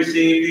fire, you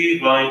received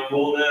divine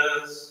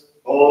coolness.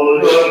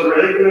 All your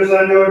breakers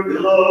and your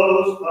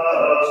billows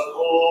passed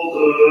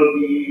over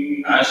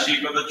me. As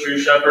sheep of the true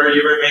shepherd,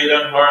 you remained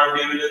unharmed,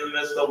 even in the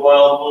midst of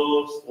wild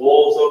wolves,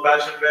 O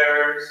passion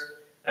bearers.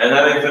 And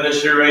having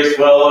finished your race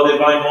well, O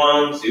divine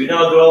ones, you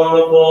now dwell in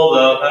the fold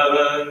of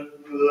heaven.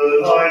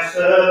 I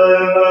said, I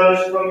am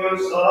banished from your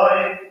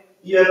sight,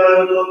 yet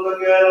I will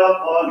look again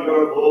upon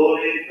your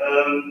holy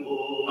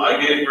temple. I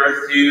gave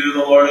birth to you, the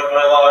Lord of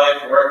my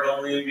life, work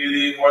only in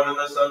beauty more than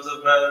the sons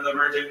of men. And the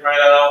Virgin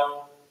cried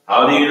out,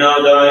 how do you now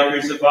die,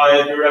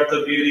 crucified, bereft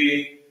of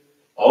beauty?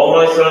 O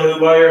my Son, who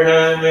by your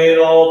hand made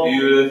all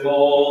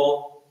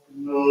beautiful.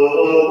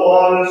 The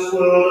waters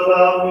swirled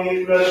about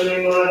me,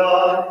 threatening my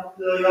life,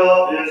 the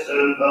obvious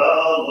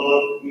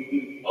enveloped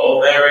me. O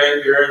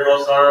Mary, pure and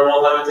most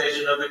honorable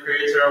habitation of the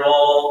Creator of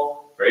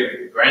all,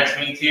 grant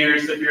me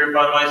tears to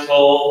purify my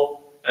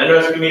soul, and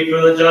rescue me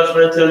from the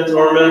judgment and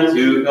torment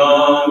to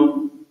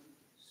come.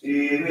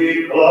 See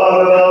me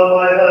clung about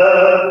my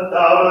head,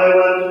 down I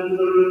went into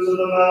the roots of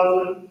the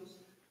mountains.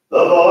 The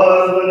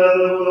bars of the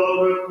nether world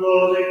were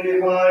closing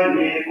behind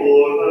me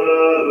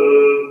forever.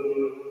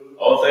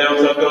 O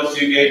Theotokos,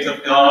 you gate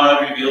of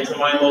God, reveal to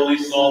my lowly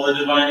soul the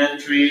divine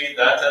entry,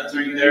 that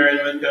entering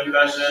therein with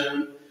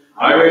confession,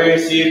 I will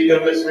receive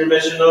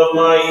remission of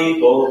my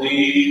evil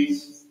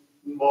deeds.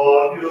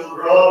 But you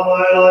brought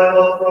my life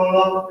up from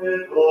the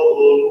pit, O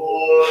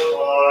Lord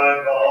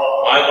my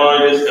God. My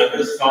mind is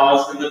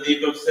tempest-tossed in the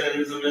deep of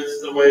sins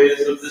amidst the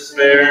waves of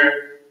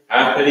despair.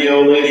 Have pity,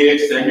 O Lady,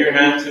 extend your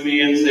hand to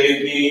me and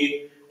save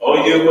me.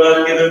 O you who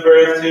have given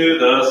birth to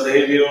the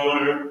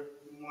Savior.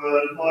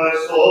 When my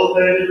soul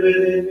fainted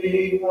within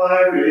me,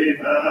 I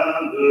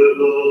remembered the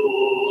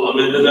Lord.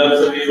 Amid the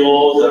depths of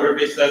evils, ever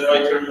beset by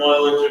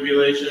turmoil and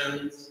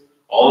tribulations,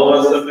 all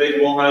of us of faith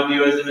will have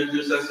you as an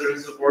intercessor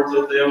and support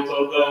of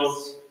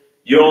Theotokos,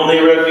 you only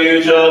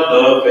refuge of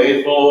the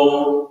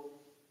faithful.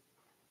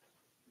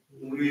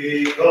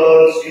 We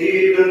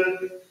conceive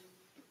it,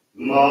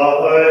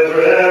 my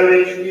prayer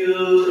reached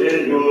you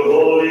in your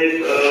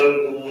holy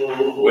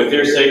temple. With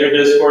your sacred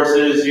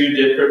discourses, you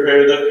did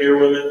prepare the pure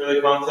women for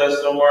the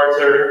contest, O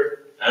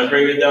Martyr, and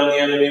bringing down the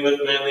enemy with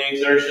manly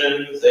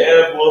exertions. They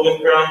have woven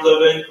crowns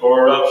of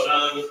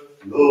incorruption.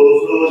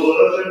 Those who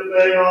worship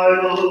vain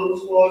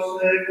idols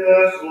forsake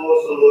their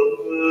source of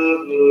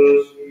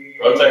mercy.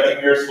 Protecting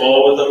your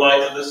soul with the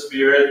might of the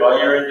Spirit by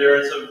your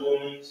endurance of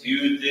wounds,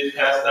 you did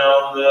cast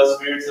down the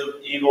spirits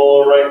of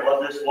evil, right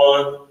wondrous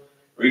one,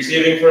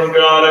 receiving from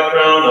God a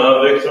crown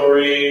of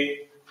victory.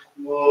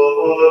 But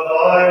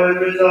I with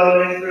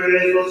resounding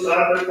praise will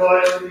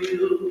sacrifice to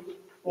you.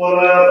 What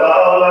I have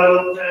vowed I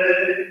will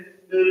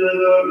take,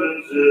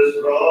 deliverance is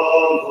from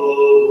the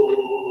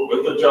Lord.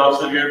 With the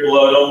drops of your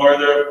blood, O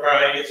Martyr of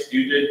Christ,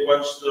 you did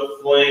quench the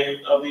flame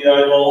of the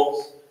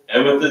idols,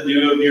 and with the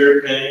dew of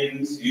your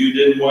pains, you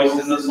did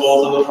moisten the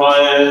souls of the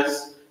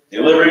pious,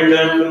 delivering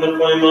them from the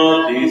flame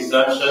of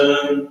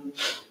deception.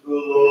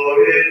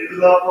 Glory to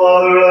the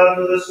Father, and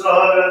to the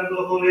Son, and to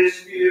the Holy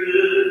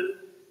Spirit,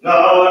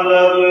 now and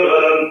ever,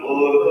 and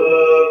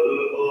forever.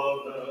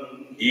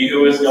 Amen. He who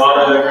is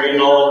God of every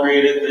and all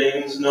created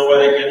things,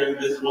 noetic and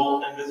invisible,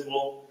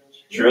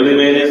 surely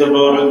made his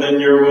abode within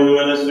your womb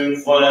and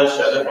assumed flesh,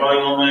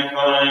 edifying all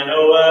mankind,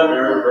 O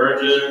ever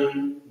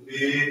Virgin.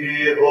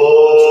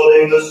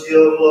 Beholding the sea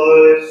of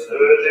life,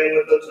 surging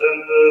with the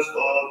tempest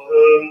of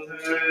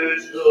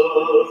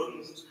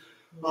temptations,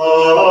 I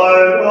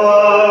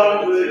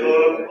run to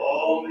your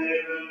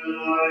calming and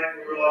I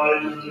cry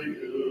to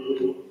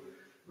you.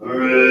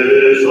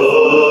 Praise of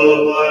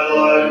my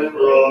life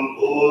from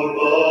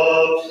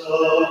corruption,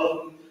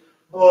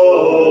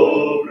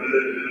 oh,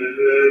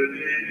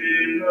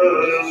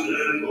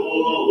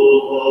 merciful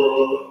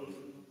one.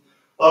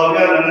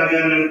 Again and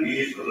again in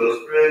peace let us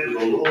pray to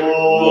the Lord.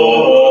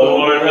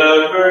 Lord,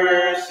 have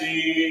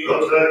mercy.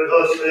 Protect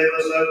us, save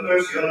us, have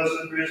mercy on us,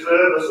 and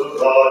preserve us, O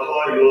God,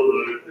 by your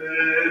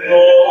faith.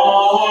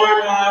 Lord,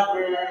 have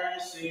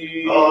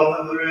mercy.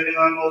 God, liberating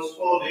our most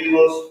holy,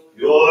 most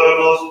pure,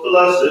 most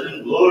blessed,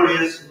 and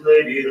glorious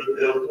Lady, the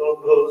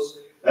Theotokos,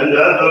 and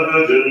ever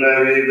Virgin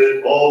Mary,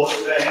 with all the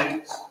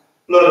saints,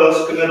 let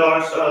us commit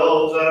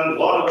ourselves and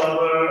one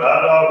another and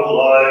our whole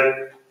life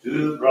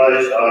to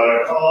Christ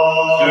our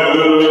God.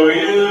 To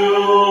you,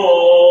 O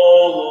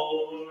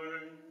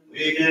Lord.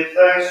 We give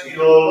thanks to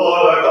you, O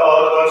Lord, our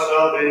God of our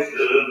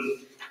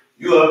salvation.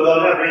 You have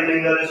done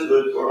everything that is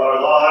good for our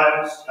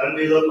lives, and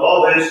we look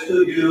always to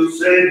you,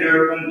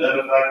 Savior and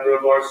benefactor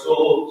of our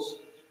souls.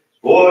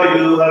 For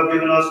you have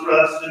given us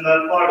rest in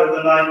that part of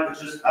the night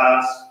which is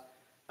past,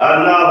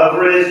 and now have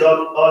raised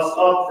us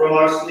up from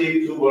our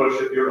sleep to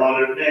worship your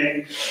honored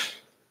name.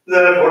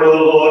 Therefore, O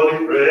Lord,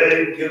 we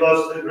pray, give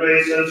us the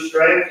grace and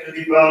strength to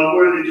be found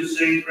worthy to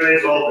sing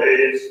praise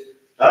always,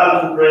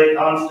 and to pray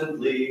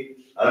constantly,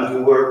 and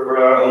to work for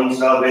our own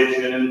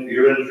salvation in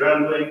fear and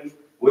trembling,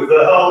 with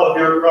the help of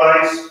your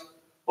Christ.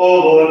 O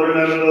Lord,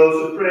 remember those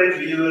who pray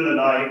to you in the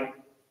night.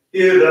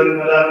 Hear them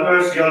and have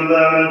mercy on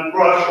them, and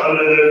crush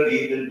under their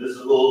feet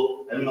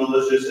invisible and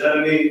malicious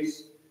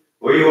enemies.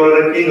 For you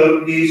are the King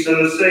of peace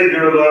and the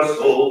Savior of our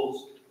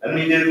souls. And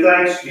we give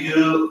thanks to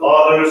you,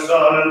 Father,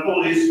 Son, and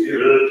Holy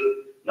Spirit,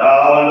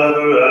 now and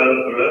ever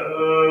and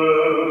forever.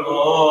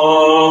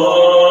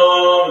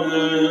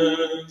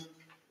 Amen.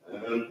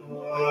 And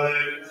I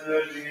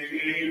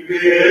believe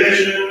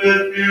creation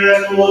with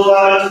miracles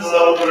and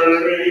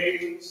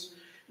sufferings,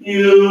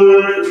 you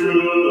were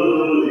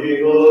truly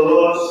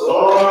the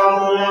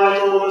storm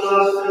that was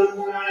us in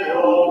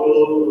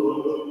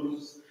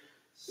chaos,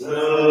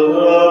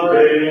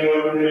 celebrating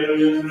of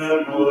his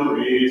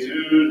memory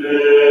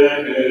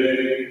today.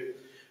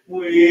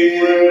 We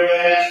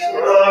praise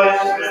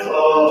Christ with a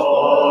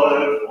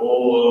heart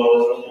full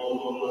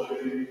of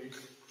joy.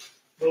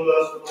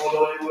 Bless the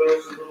holy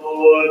works of the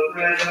Lord,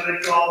 praise and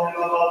exalt him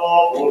above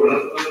all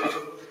forever.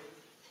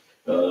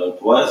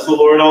 Bless the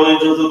Lord, all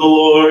angels of the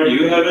Lord,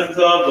 you heavens of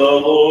the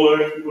Lord.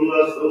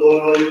 Bless the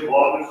Lord, all you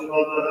waters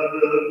above the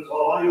heavens,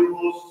 all you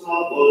hosts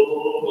of the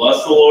Lord.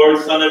 Bless the Lord,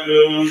 sun and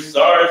moon,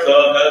 stars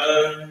of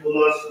heaven.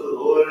 Bless the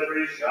Lord,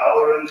 every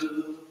shower and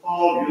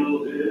all you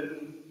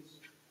winds.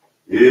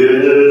 In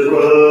his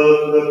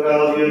wrath the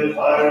Chaldean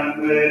tyrant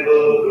made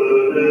the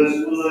furnace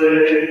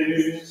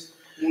blaze.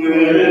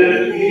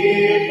 When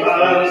he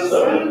passed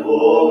and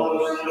bore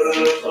the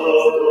servants of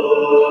the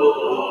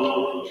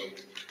Lord,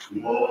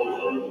 more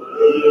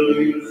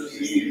you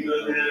receive the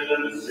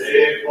hidden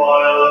safe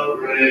while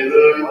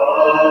greater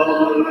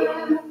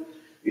power.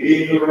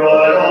 He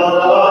cried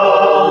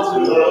aloud to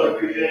the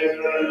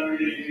Creator and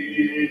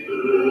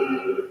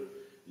Redeemer.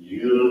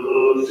 You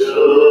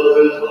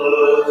children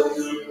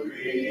to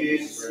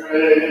priests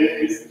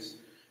praise.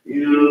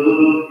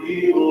 You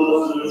people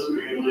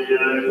supremely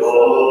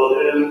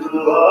exalted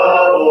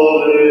throughout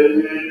all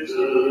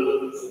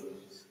ages.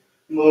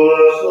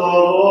 Bless the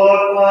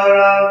Lord,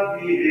 my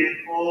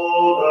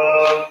people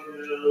and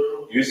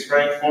hill. You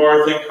sprang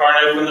forth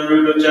incarnate from the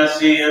root of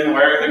Jesse, and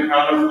wearing the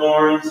crown of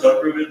thorns,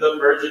 uprooted the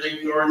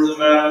burgeoning thorns of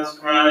Adam's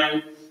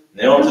crime.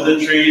 Nailed to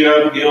the tree, you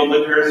have healed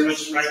the curse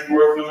which sprang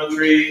forth from the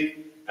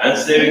tree, and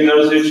saving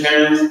those who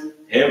chant,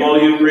 him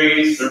all you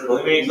priests,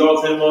 supremely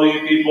exalt him all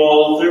you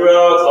people,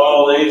 throughout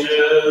all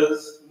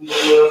ages. Bless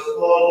the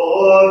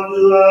Lord,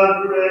 who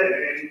hath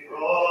reigned,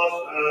 cross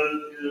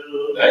and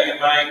hill. That you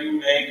might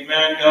make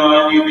man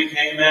God, you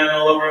became man, the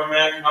lover of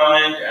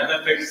mankind, and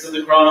affixed to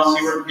the cross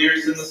you were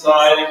pierced in the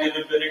side, and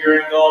given vinegar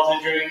and gall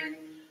to drink.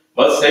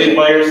 But saved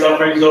by your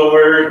sufferings, O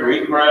Word,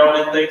 we cry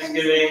out in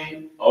thanksgiving.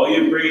 All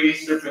you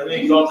priests,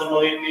 supremely exalted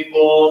all you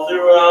people,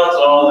 throughout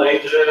all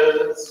ages.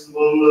 Bless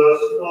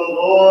the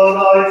Lord,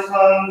 thy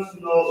sons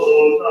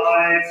know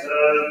nights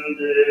and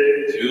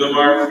days. To the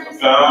mark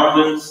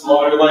found and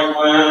slaughtered like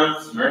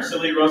lambs,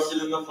 mercifully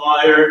roasted in the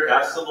fire,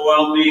 cast to the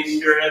wild beasts,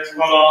 your heads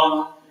cut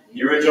off.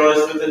 You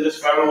rejoice with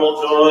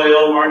indescribable joy,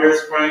 O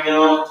martyrs crying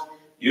out.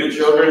 You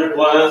children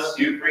bless,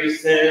 you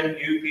priests him,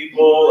 you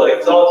people,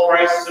 exalt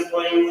Christ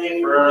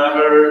supremely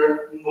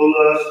forever.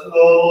 Bless the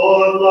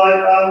Lord,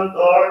 light and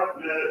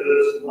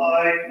darkness,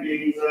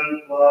 lightnings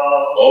and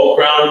clouds. O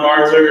crowned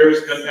martyrs,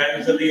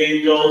 companions of the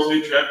angels,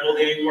 who trample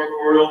the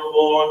incorporeal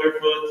foe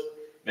underfoot,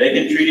 make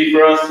entreaty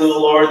for us to the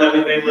Lord, that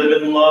we may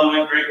live in love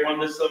and great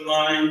oneness of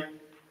mind.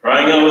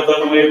 Crying out with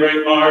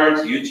unwavering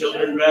hearts, you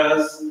children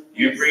best,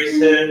 you priests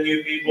him,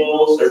 you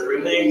people,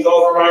 supremely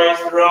exalt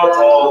Christ throughout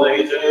all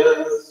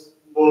ages.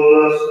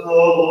 Bless the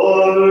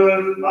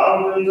Lord,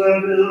 mountains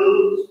and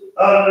hills,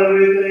 and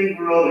everything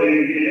growing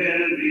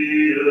in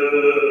the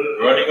earth.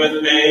 Running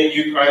with pain,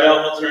 you cried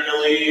out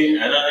maternally,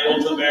 and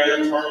unable to bear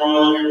the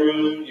turmoil of your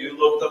womb, you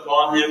looked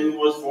upon him who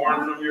was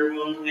born from your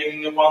womb,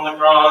 hanging upon the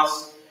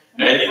cross.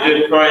 And you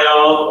did cry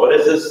out, what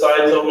is this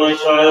sight, O my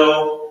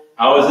child?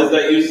 How is it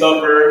that you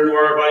suffer, who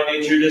are by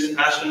nature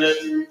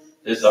dispassionate,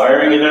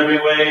 desiring in every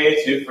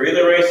way to free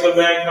the race of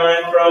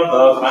mankind from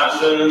the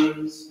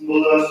passions?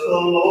 Bless the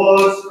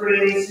Lord,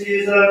 spring,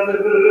 seas, and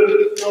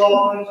rivers,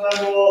 dolphins,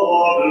 and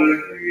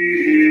water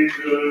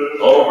creatures.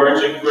 O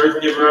virgin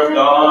birth giver of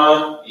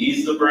God,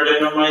 ease the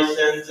burden of my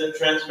sins and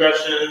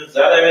transgressions,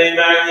 that I may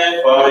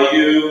magnify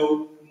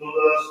you.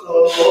 Bless the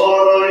Lord,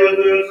 all you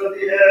birds of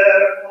the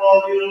air,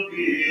 all you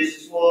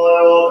beasts,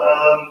 wild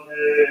and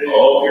tame.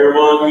 O pure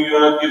one, who you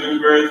have given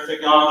birth to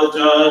God the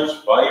Judge,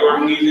 by your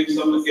pleasing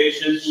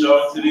supplications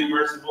show to be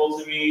merciful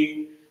to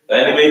me,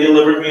 that he may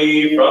deliver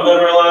me from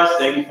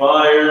everlasting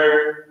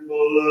fire.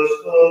 Bless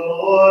the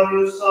Lord,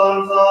 you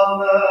sons of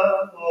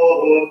men,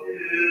 O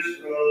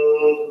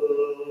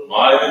Israel.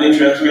 My many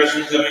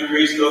transgressions have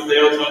increased, O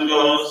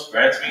Theodotus.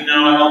 Grant me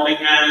now a helping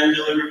hand, and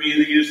deliver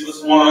me, the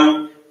useless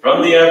one,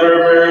 from the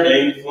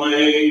ever-burning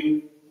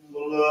flame.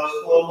 Bless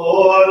the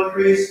Lord,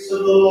 priests of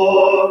the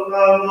Lord,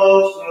 and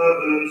all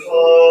servants of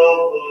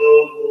the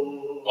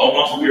Lord. O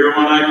most pure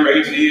one, I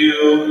pray to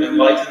you,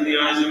 enlighten the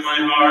eyes of my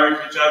heart,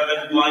 which have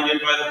been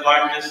blinded by the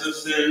blackness of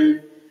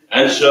sin,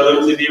 and show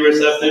them to be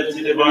receptive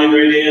to divine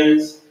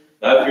radiance,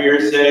 that for your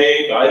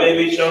sake I may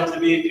be shown to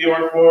be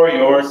pure for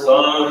your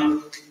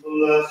Son.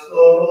 Bless the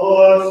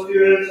Lord,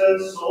 spirits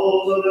and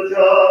souls of the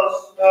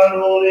just,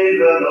 and holy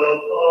men of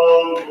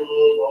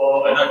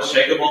humble An heart.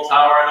 unshakable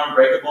tower, an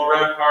unbreakable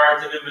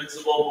rampart, an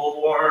invincible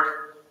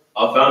bulwark,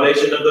 a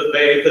foundation of the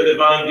faith, a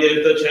divine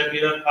gift, a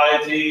champion of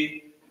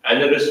piety,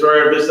 and a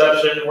destroyer of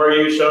deception, were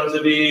you shown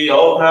to be,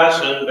 O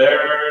passion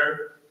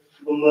bearer.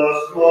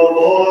 Bless the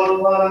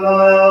Lord,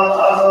 Hananiah,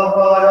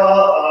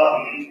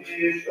 Azariah, and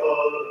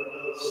Mishael.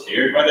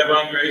 Steered by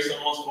divine grace,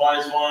 O most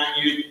wise one,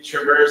 you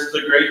traverse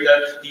the great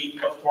depth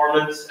deep of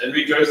torments, and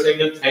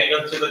rejoicing attain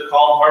unto the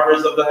calm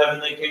harbors of the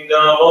heavenly kingdom,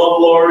 O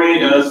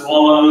glorious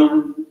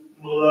one.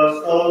 Bless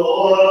the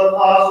Lord,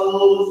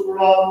 apostles,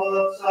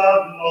 prophets,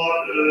 and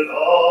martyrs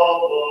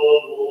of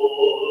the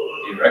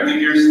Lord. Directing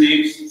your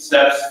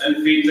steps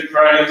and feet to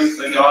Christ,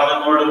 the God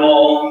and Lord of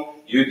all,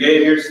 you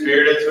gave your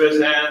spirit into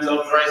his hands,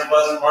 O Christ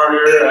blessed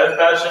martyr and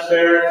passion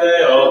bearer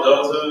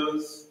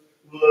Theodotus.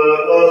 Let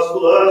us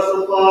bless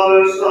the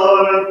Father,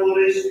 Son, and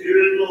Holy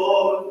Spirit,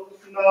 Lord.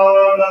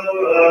 now and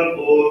ever and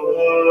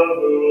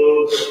forever.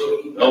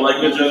 The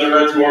language of the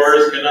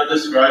rhetors cannot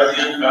describe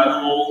the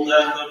unfathomable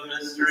depth of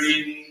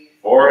mystery.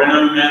 For in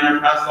a manner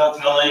past all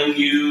telling,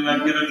 you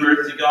have given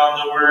birth to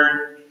God the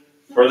Word,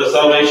 for the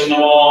salvation of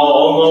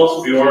all,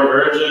 most pure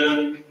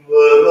Virgin.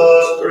 Let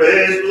us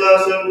praise,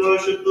 bless, and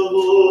worship the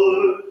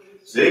Lord,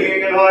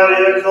 singing and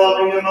highly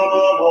exalting him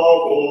above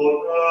all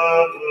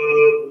forever.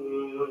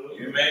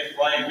 You made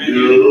flame in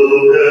You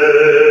you.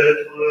 made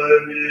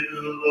flame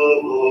into the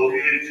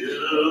holy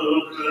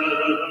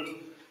children,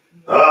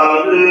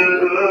 and in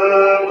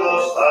them the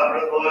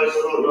sacrifice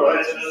of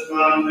righteous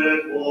man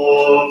did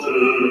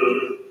water.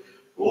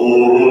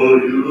 For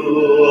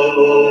you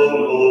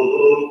alone, O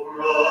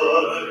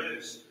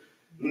Christ,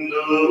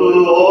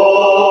 do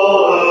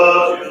all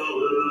as you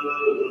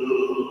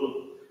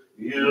will.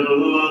 You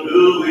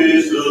do we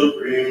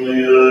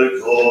supremely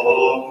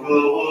exalt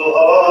through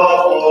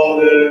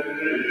all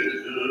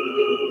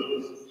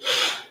ages.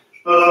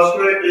 Let us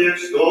greatly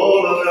extol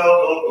the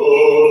health of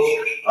God,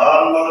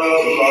 and mother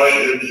of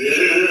life in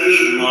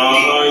him.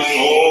 My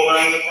soul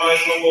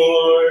magnifies the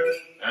Lord,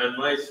 and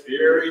my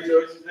spirit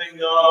rejoices in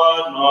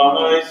God,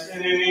 my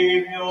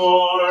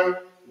Savior.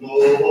 Lord,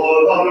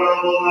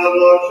 honorable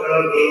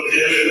and the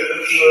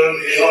cherubim, and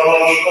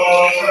beyond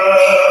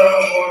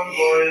compare, more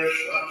glorious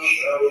than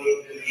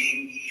seraphim,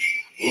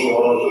 who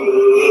are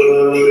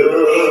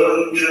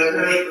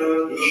given to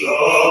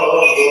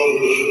God.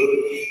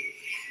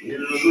 You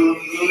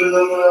to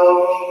the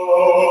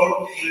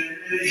Lord,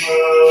 be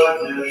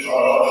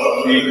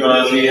magnified.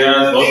 Because he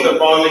has looked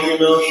upon the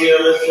humility of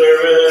his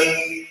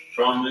servants,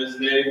 from this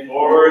day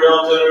forward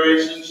all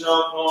generations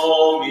shall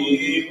call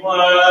me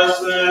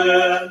blessed.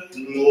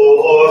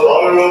 Lord,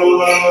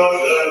 honorable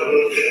and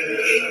the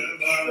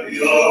cherubim, and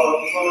beyond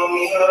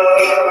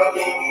compare,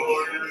 more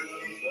glorious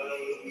than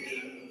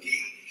seraphim,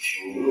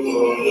 who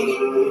are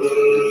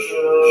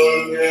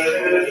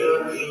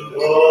given to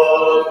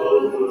God.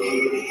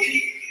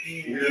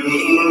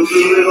 You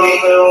to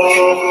the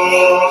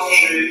Lord,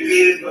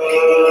 be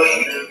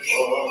magnified.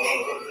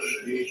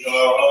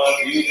 Because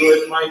he who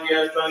is mighty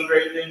has done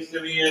great things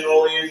to me, and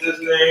holy is his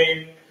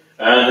name.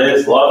 And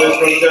his love is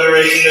from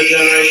generation to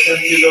generation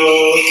to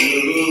those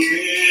who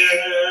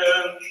fear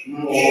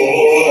him.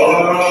 More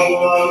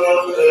honorable and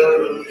the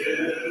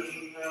cherubim,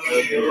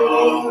 and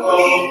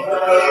beyond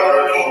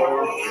compare,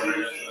 more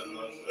glorious than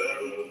the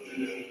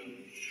seraphim,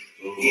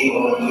 who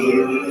are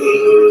given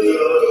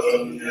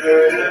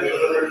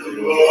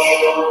to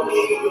God.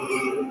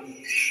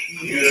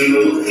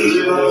 You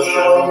to the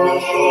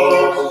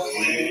Lord,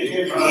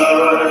 be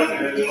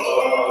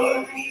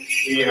magnified.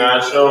 He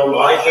has shown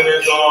light in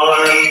his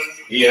arm.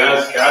 He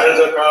has scattered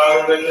the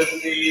proud in the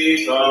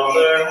conceits of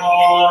their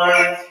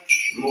hearts.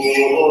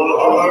 More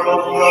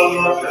honorable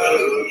and the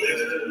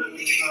cherubim,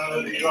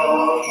 and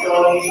beyond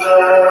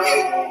compare,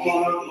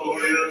 more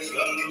glorious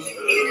than the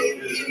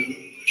seraphim,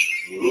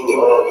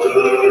 who are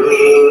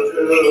given to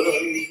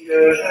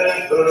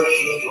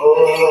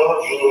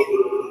God.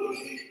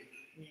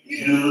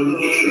 You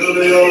to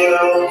the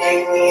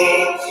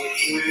Lord,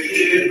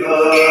 be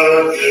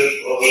magnified.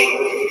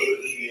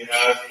 He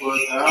has put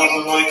down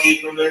the mighty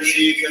from their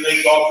seats and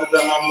exalted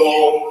the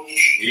humble.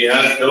 He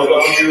has filled the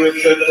hungry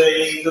with good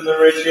things, and the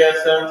rich he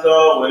has sent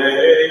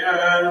away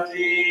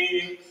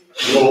empty.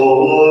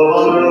 More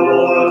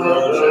honorable and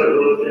the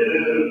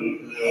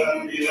cherubim,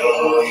 and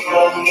beyond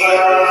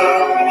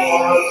compare,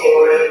 more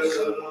glorious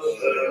than the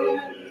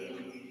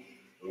seraphim,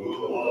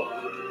 who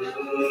are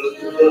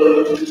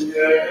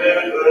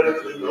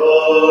given to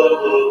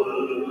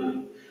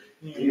God.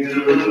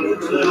 You to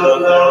the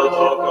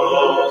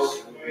Lord,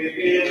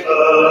 be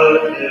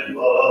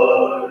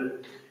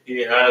magnified.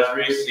 He has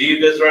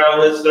received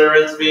Israel, his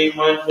servants, being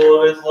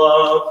mindful of his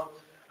love,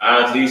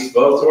 as he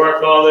spoke to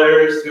our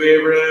fathers, to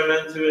Abraham,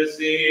 and to his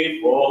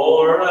seed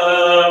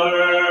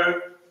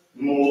forever.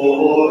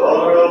 More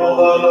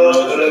honorable and the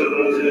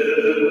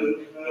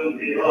cherubim, and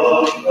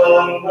beyond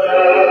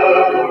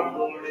compare, more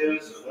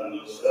glorious than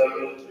the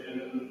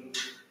seraphim,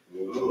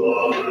 who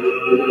are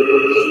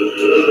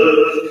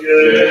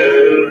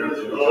given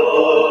to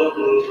God.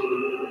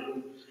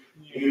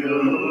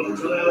 You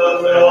to the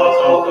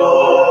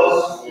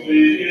Lord,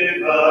 be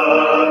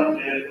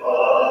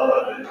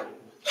magnified.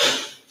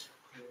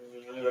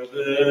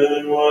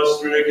 Heaven was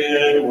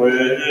stricken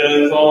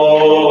with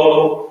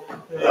awe,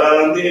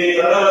 And the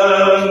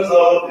ends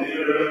of the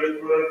earth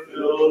were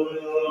filled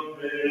with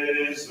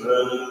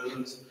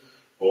amazement.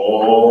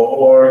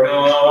 for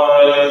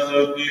God has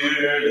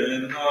appeared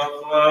in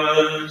the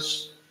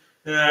flesh,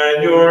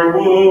 and your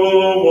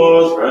womb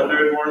was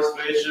rendered more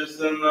spacious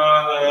than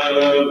the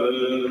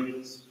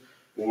heavens.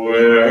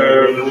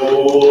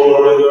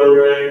 Wherefore the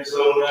ranks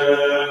of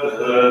men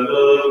and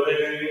of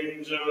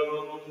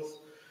angels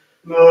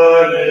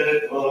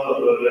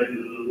Magnify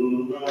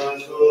you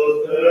as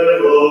the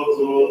Theodotus.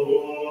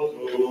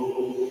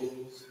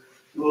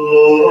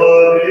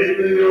 Glory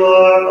to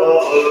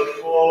your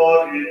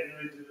glory.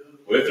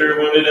 With your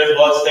wounded and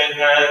blood-stained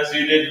hands,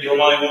 you did heal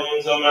my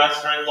wounds, O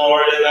Master and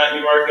Lord, and that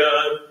you are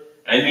good.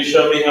 And you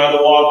showed me how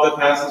to walk the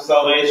path of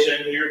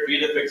salvation, your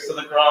feet affixed to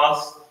the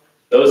cross.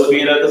 Those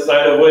feet at the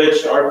sight of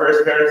which our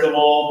first parents of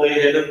old, they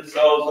hid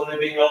themselves when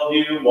they beheld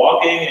you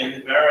walking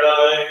in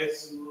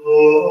paradise.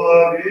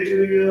 Glory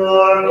to you,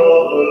 our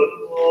Lord,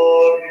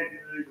 glory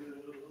to you.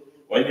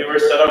 When you were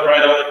set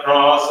upright on the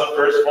cross, the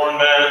firstborn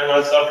man who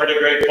had suffered a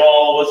great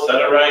fall was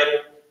set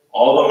upright.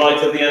 All the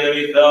might of the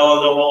enemy fell,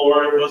 and the whole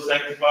earth was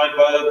sanctified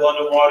by the blood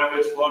of water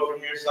which flowed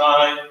from your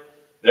side.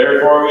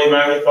 Therefore we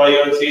magnify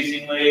you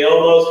unceasingly, O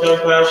most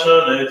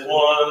compassionate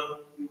one.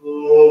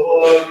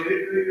 Glory to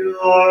you,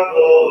 our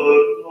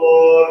Lord,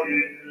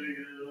 glory to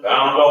you.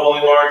 Bound, O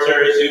holy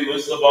martyrs, you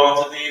loosed the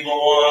bonds of the evil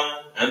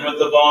one, and with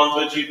the bonds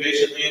which you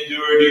patiently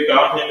endured, you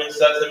bound him and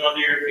set him under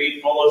your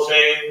feet full of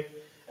shame,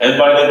 and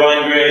by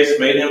divine grace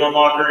made him a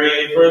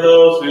mockery for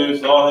those who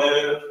saw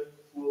him.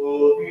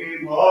 Holy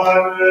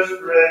martyrs,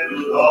 pray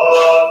to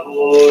God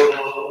for us.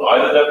 By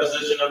the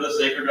deposition of the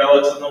sacred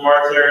relics of the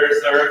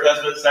martyrs, the earth has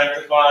been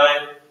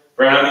sanctified.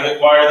 For having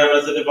acquired them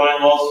as a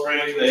divine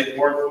wellspring, they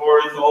poured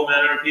forth all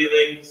manner of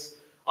healings,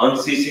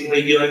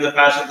 unceasingly healing the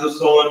passions of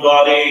soul and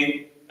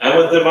body, and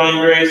with divine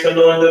grace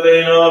annulling the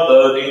vein of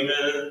the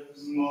demons.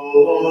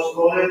 Most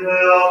holy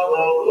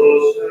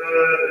Theodotus,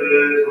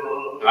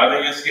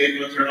 Having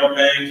escaped eternal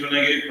pangs when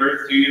I gave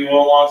birth to you, O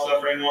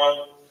long-suffering one,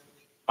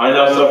 I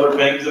now suffer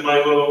pangs in my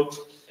womb,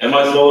 and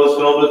my soul is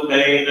filled with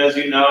pain, as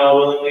you now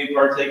willingly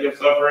partake of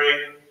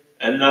suffering,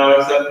 and now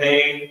accept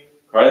pain.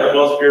 Cry the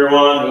most pure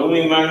one, whom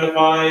we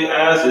magnify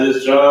as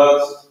is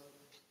just.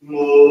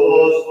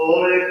 most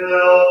holy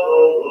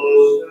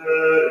Theodotus,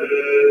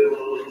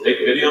 Take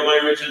pity on my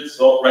wretched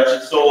soul,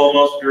 O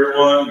most pure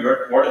one.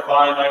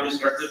 Mortify my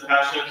destructive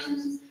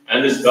passions,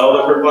 and dispel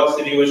the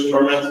perplexity which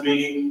torments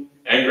me,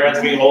 and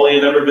grant me holy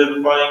and ever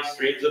vivifying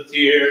streams of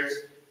tears,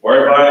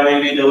 whereby I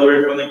may be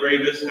delivered from the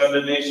gravest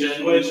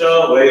condemnation which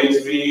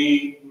awaits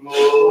me.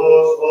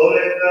 most holy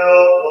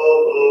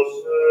Theodotus,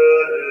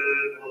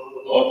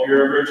 O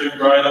pure Virgin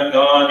Bride of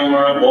God, you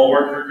are a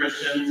bulwark for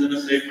Christians and a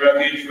safe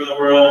refuge for the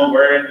world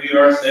wherein we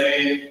are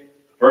saved.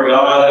 For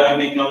God,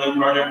 having become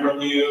incarnate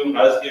from you,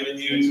 has given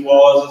you to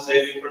all as a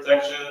saving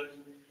protection.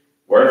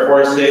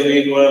 Wherefore save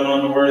me who am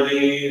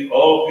unworthy,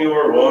 O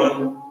pure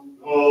one.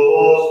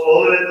 most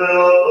holy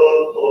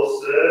Theodotus,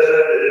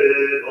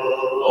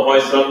 O my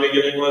Son,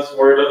 beginningless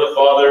Word of the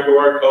Father, who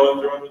are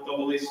co-enthroned with the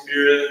Holy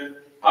Spirit,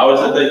 how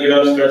is it that you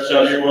have stretched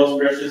out your most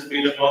precious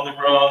feet upon the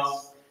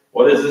cross?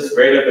 What is this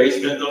great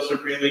abasement, O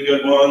supremely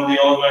good one? The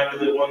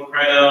all-immaculate one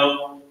cried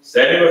out,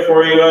 standing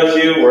before you as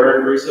you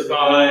were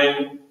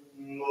crucified.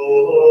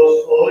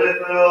 most holy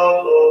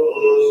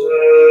Theodotus,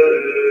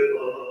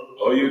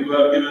 O you who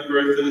have given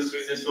birth to the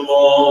sweetness of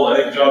all,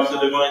 letting drops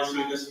of divine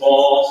sweetness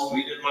fall,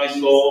 sweeten my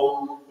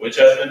soul, which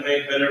has been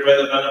made bitter by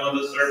the venom of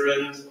the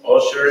serpent. O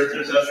sure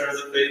intercessor of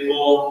the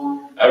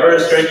faithful, ever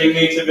estranging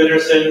me to bitter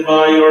sin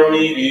by your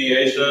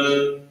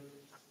mediation.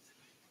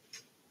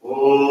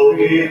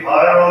 Holy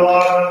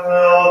Hieromartyr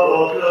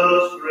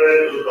Theodotus,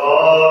 pray to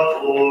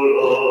God for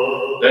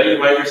us. That you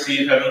might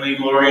receive heavenly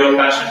glory, O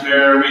passion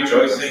bearer,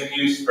 rejoicing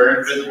you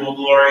spurned visible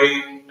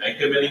glory, and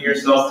committing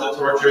yourself to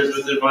tortures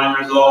with divine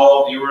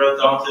resolve, you were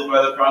undaunted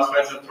by the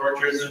prospects of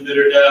tortures and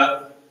bitter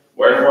death.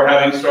 Wherefore,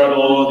 having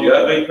struggled, you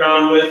have been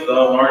crowned with the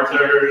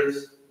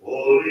martyrs.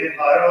 Holy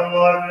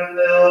Hieromartyr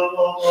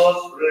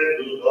Theodotus, pray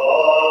to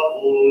God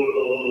for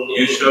us.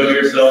 You showed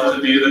yourself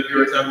to be the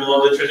pure temple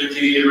of the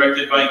Trinity,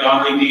 erected by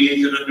godly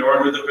deeds and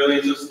adorned with the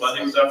brilliance of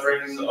splendid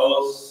sufferings,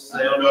 O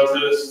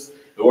Theodotus,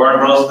 who are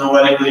most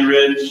noetically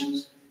rich.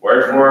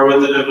 Wherefore,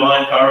 with the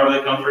divine power of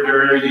the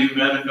Comforter, you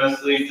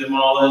manifestly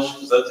demolished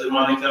the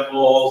demonic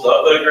temples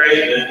of the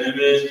graven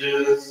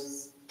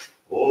images.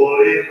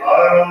 Holy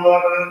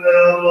Hieromartyr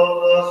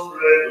Theodotus,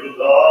 pray to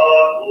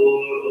God for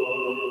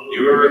us.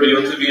 You were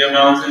revealed to be a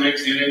mountain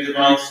exuding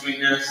divine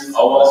sweetness,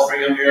 a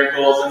wellspring of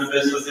miracles, an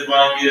abyss of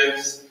divine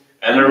gifts,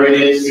 and a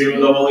radiant stream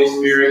of the Holy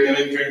Spirit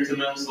giving drink to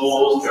men's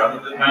souls,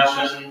 drowning the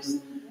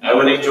passions, and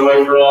winning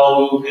joy for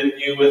all who hymn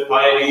you with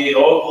piety,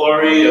 O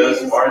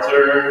glorious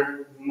martyr.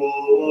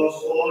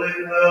 Most holy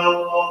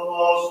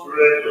Theodotus,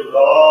 pray to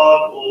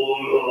God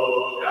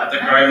for us. At the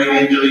cry of the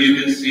angel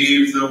you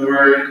conceived the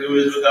Word who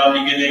is without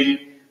beginning,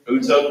 who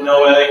took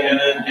noetic and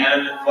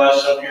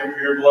flesh of your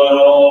pure blood,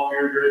 all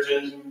pure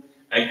virgin,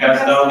 and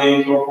cast down the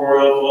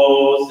incorporeal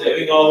foes,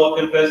 saving all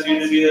who confess you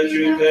to be the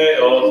true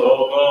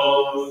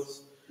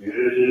Theotokos. It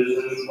is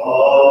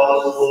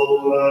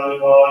impossible for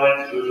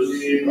mankind to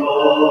see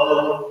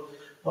God.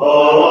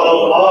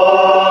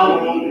 Upon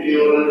whom the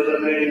earth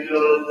and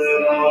angels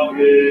in our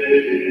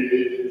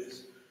gaze.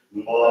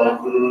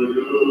 But to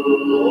you,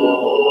 O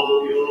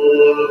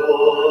pure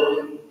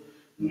one,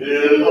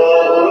 did the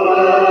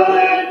Word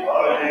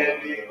incarnate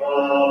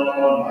become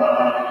a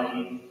man,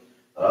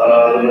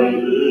 and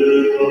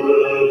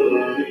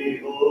delivered the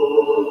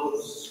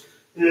hosts.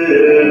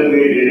 If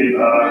we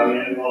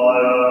magnify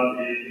and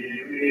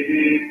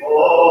believe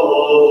all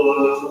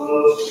the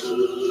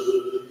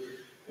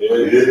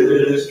it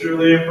is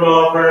truly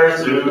proper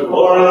to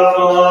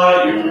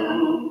glorify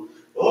you,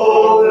 O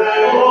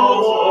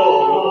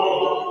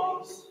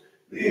Theotokos,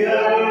 the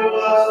ever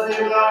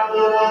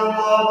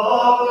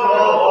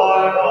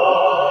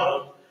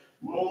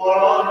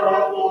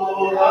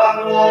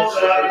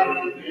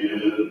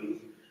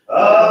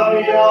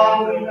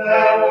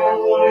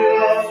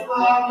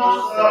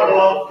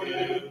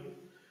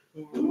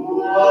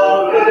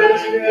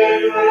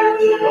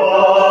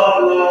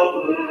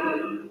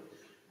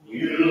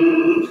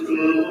You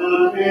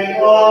true King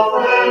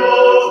of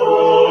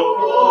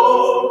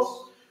heroes,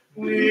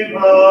 we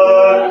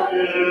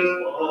magnify.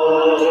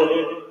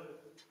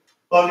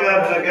 Again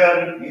and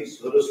again, peace,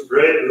 let us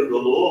pray to the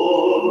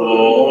Lord.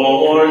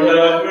 Lord,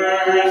 have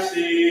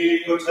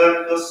mercy.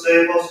 Protect us,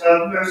 save us,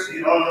 have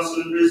mercy on us,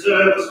 and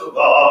preserve us, O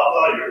God,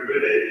 by your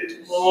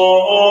grace.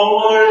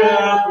 Lord,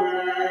 have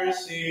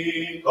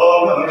mercy.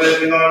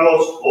 Commemorating our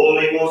most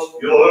holy, most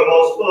pure,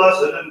 most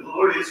blessed, and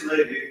glorious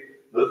Lady,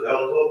 with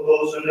help of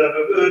most and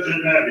ever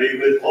Virgin Mary,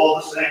 with all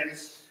the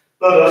saints,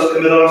 let us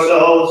commit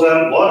ourselves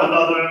and one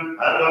another and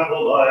our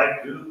whole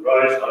life to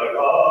Christ our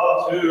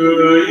God. To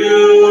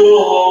you,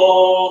 O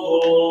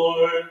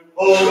Lord.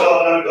 O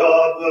God, our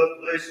God, who have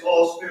placed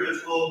all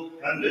spiritual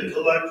and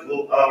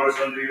intellectual powers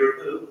under your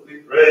will, we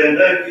pray and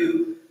beg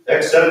you,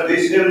 accept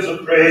these hymns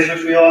of praise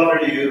which we offer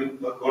to you,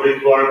 according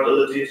to our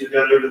ability,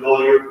 together with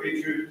all your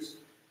creatures.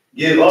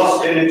 Give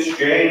us in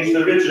exchange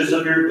the riches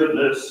of your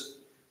goodness,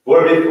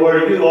 for before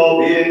you all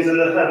beings in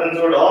the heavens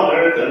or on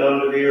earth and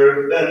under the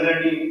earth bend their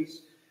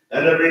knees,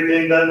 and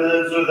everything that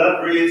lives or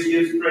that breathes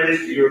gives praise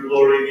to your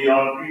glory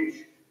beyond reach.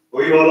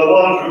 For you are the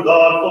one true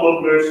God, full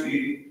of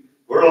mercy.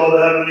 For all the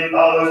heavenly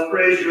powers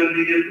praise you, and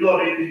we give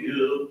glory to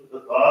you,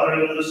 the Father,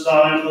 and to the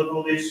Son, and to the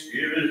Holy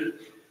Spirit,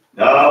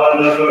 now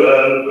and ever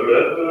and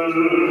forever.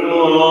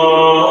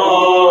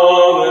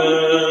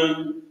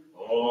 Amen.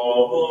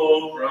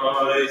 O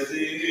Christ,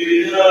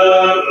 the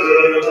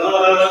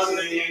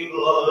everlasting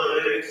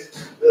light,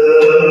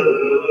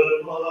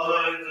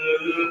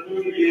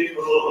 enlighten me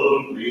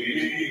completely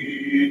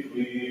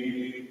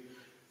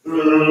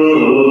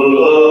through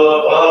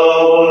the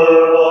power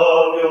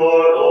of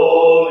your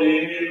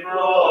holy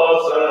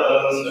cross,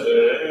 and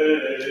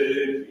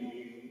save me.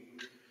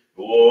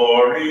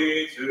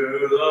 Glory to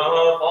the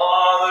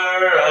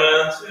Father,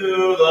 and to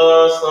the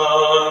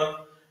Son,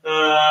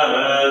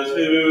 and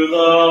to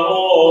the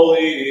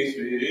Holy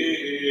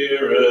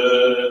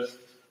Spirit.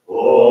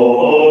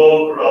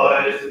 O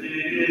Christ,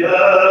 the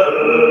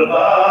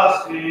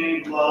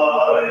everlasting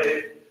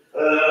light,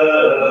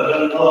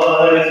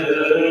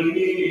 enlighten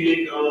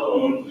me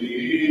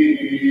completely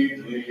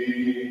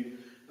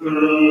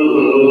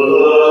through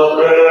the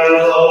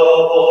prayers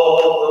of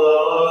all the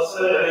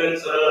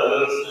saints,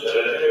 and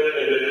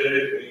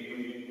save me,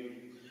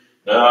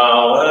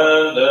 Now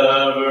and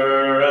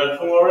ever and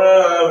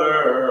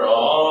forever.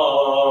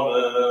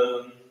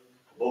 Amen.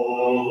 O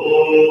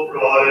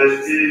Christ,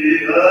 the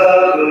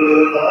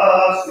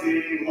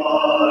everlasting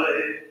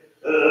light,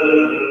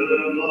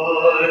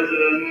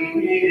 enlighten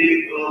me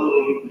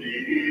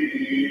completely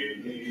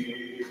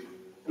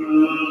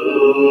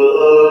through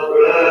the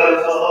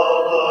prayers of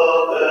the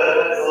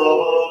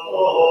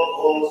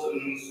faithful and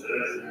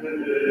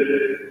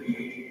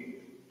sincerity.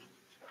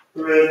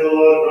 Praise the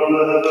Lord from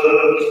the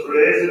heavens,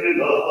 praise him in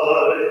the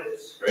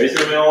heights. Praise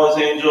him, all his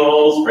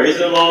angels, praise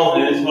him, all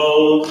his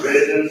hosts.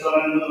 Praise him, sun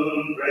and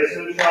moon, praise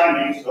him,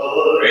 shining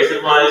stars. Praise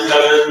him, highest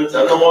heavens,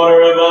 and the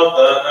water above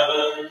the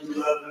heavens.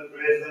 Let them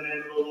praise the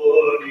name of the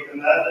Lord, he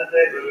commanded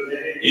they were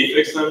made. He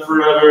fixed them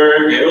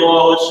forever, gave a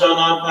law which shall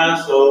not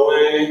pass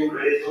away.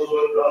 Praise the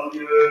Lord from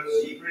the earth,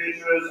 sea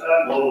creatures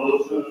and all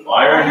ocean.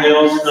 Fire and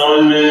hail, snow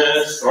and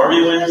mist,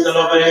 stormy winds that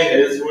obey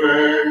his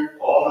word.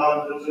 All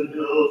mountains and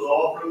hills,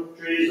 all fruit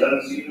trees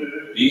and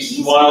cedars. Beasts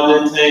wild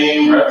and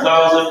tame,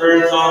 reptiles and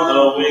birds on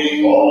the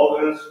wing. All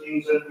earth's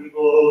kings and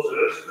peoples,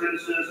 earth's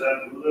princes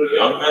and rulers.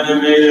 Young men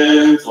and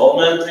maidens, old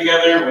men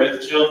together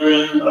with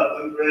children. Let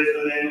them praise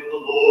the name of the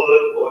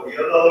Lord, for he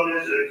alone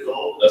is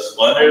exalted. The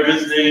splendor of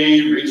his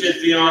name reaches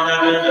beyond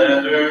heaven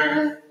and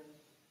earth.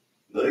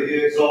 He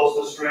exalts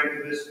the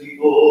strength of his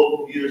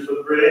people, he is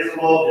the praise of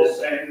all his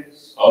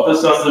saints. Of the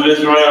sons of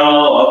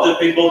Israel, of the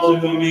people to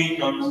whom he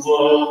comes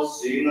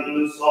close. Sing a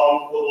new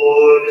song to the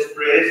Lord, his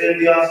praise in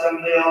the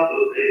assembly of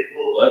the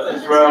faithful. Let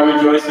Israel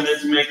rejoice in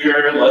its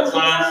maker, let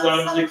Zion's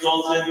sons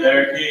exult in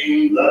their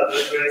king. Let them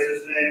praise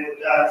his name with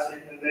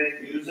dancing and make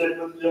music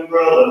with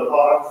timbrel and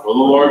harp. For the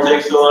Lord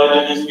takes delight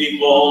in his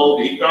people,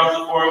 he crowns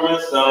the poor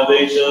with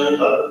salvation. Let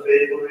the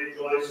faithful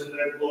rejoice in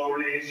their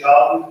glory,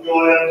 shout with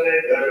joy and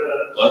take their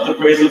rest. Let the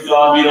praise of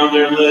God be on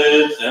their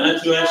lips, and a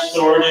two-edged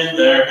sword in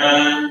their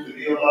hand. To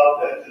deal out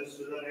vengeance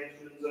to the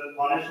nations and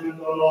punishment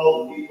on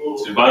all the people.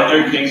 To bind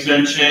their kings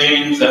in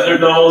chains, and their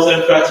nobles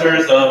in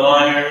fetters of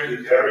iron.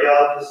 To carry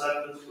out the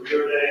sentence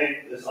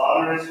preordained, his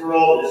honor is for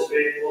all his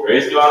faithful.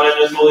 Praise God in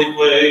his holy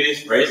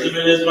place, praise him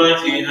in his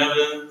mighty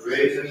heaven.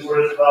 Praise him for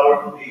his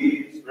powerful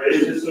deeds,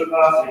 praise his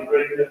surpassing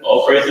greatness.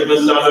 Oh, praise him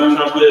with sound of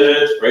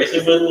trumpets, praise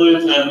him with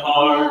lute and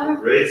harp.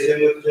 Praise him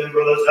with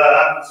timbreless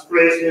hands,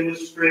 praise him with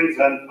strings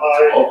and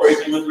pipes. Oh, praise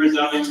him with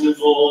resounding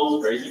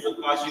cymbals, praise him with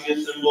clashing of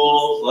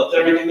cymbals. Let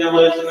everything that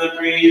lives and that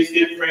breathes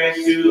give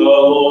praise to the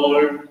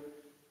Lord.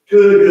 To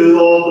you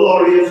all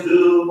glory is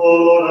due, O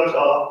Lord our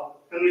God,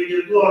 and we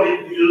give glory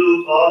to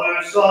you,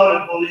 Father, Son,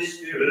 and Holy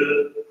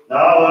Spirit,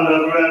 now and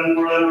ever and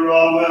forever.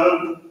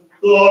 Amen.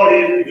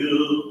 Glory to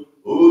you,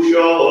 who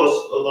show us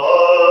the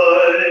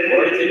light.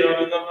 Glory to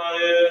God in the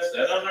highest,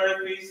 and on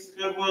earth peace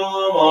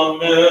goodwill among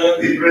men.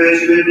 We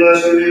praise you, we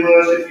bless you, we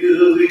worship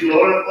you, we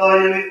glorify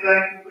you, we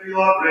thank you for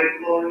your great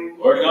glory.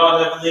 Lord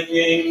God, Heavenly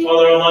King,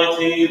 Father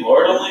Almighty,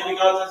 Lord only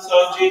begotten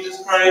Son,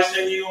 Jesus Christ,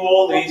 and you,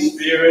 Holy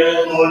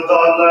Spirit. Lord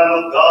God,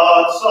 Lamb of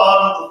God,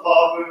 Son of the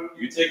Father,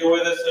 You take away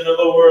the sin of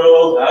the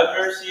world, have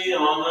mercy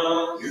on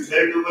us. you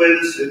take away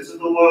the sins of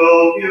the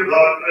world, hear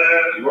our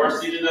prayer. You are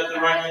seated at the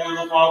right hand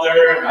of the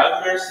Father,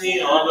 have mercy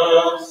on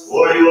us.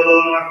 For you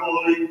alone are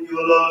holy, you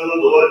alone are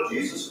the Lord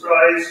Jesus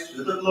Christ,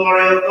 to the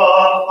glory of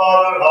God the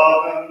Father.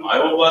 Amen. I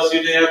will bless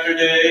you day after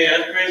day,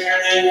 and praise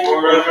your name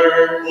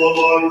forever. O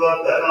Lord, you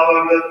have been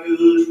our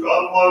refuge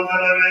from one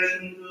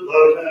generation to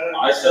the next.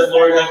 I said,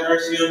 Lord, have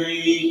mercy on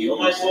me, heal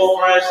my soul,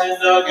 for I have sinned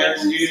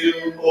against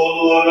you. O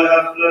Lord, I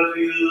have fled to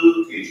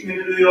you. Teach me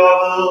to do your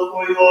will,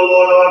 for you, O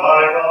Lord, are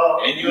my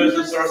God. And you is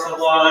the source of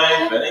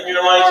life, and in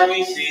your light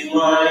we see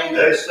light.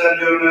 Extend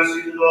your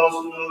mercy to those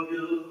who know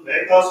you.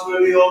 Make us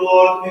worthy, O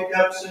Lord, to be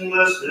kept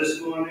sinless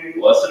this morning.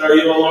 Blessed are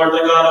you, O Lord, the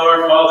God of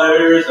our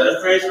fathers,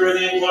 and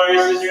praiseworthy and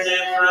glorious is your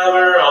name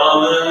forever.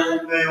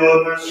 Amen. May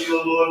your mercy,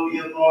 O Lord, be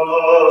upon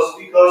us,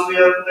 because we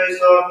have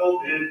placed our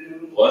hope in you.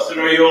 Blessed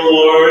are you, O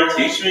Lord,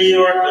 teach me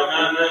your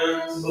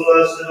commandments.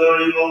 Blessed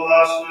are you, O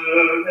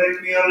Master,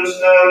 make me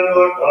understand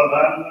your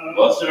commandments.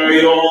 Blessed are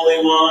you, Holy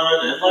One,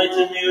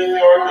 enlighten me with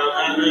your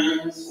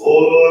commandments. O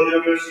Lord,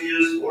 your mercy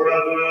is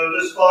forever,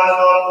 despise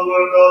not the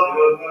work of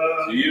your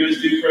hands. To you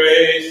is due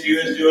praise, to you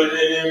is due a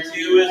hymn, to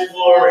you is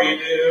glory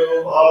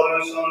due.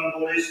 Father, Son, and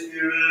Holy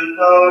Spirit,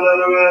 now and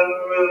ever and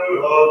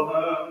forever.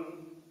 Amen.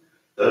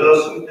 Let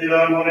us complete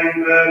our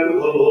morning prayer to the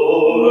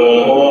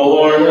Lord. O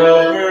Lord,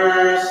 have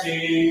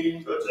mercy.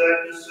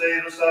 Protect us,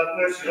 save us, have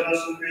mercy on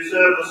us, and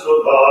preserve us, O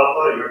God,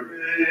 by your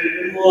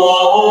grace.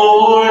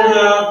 Lord,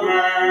 have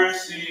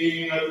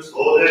mercy. Let this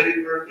whole day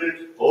be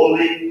perfect,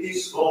 holy,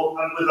 peaceful,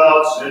 and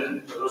without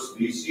sin. Let us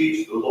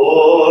beseech the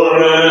Lord.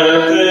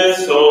 Grant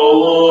this, O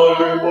Lord.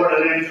 Lord,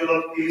 an angel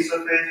of peace, a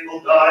faithful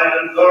guide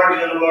and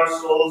guardian of our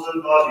souls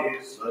and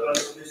bodies, let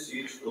us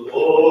beseech the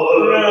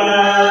Lord.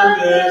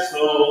 Grant this,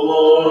 O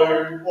Lord.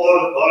 For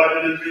the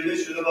pardon and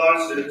remission of our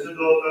sins and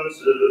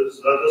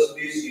offenses, let us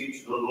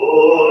beseech the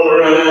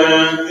Lord.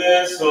 Grant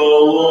this, O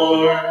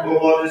Lord. For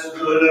what is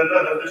good and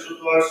beneficial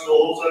to our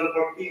souls and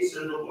for peace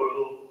in the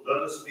world,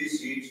 let us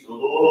beseech the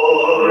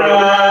Lord.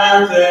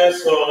 Grant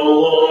this, O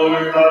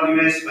Lord. That we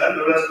may spend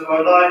the rest of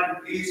our life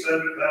in peace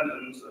and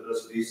repentance, let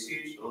us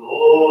beseech the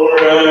Lord.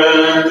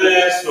 Grant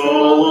this, O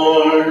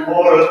Lord.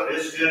 For a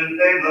Christian,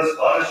 painless,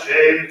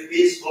 unashamed,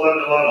 peaceful,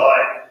 and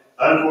life,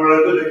 and for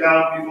a good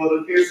account before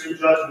the fearsome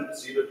judgment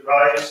seat of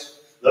Christ,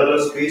 let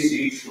us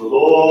beseech the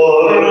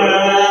Lord.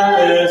 Grant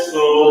this, O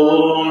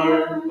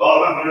Lord.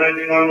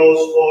 Commemorating our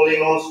most holy,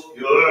 most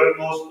pure,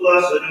 most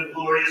blessed, and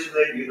glorious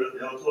Lady, the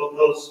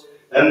Theotokos,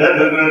 and then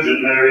the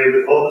Virgin Mary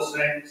with all the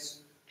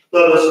saints,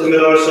 let us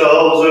commit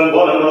ourselves and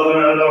one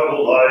another and our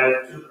whole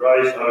life to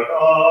Christ our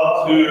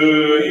God. To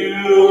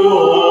you, O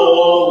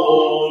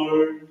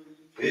Lord.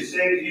 We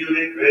sing to you,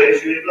 we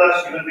praise you, we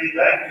bless you, and we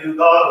thank you,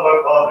 God of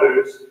our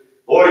fathers,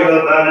 for you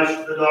have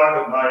banished the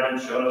dark of night and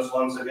shown us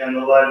once again the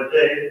light of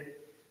day.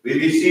 We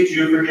beseech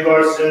you, forgive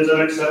our sins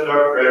and accept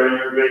our prayer in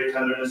your great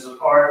tenderness of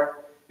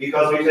heart,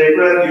 because we take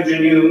refuge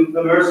in you,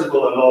 the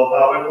merciful and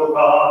all-powerful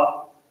God.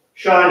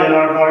 Shine in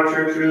our hearts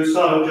your true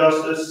Son of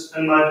justice,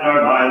 enlighten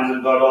our minds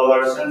and guard all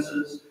our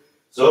senses,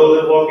 so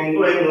that walking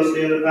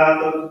blamelessly in the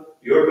path of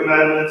your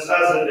commandments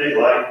as in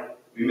daylight,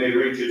 we may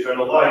reach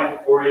eternal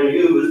life, for in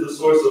you is the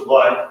source of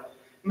life.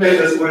 Make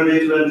us worthy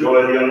to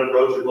enjoy the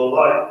unapproachable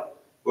light.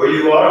 For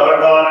you are our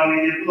God, and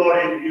we give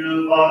glory to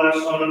you, Father,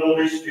 Son, and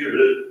Holy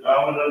Spirit,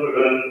 now and ever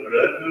and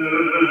forever.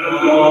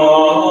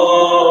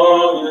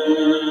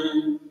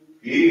 Amen.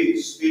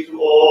 Peace be to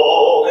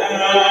all.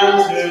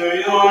 And to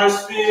your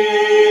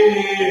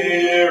spirit.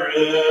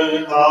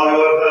 Bow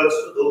your heads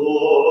to the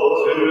Lord.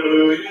 To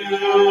you,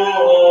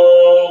 O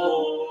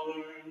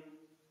Lord.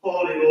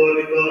 Holy Lord,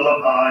 you will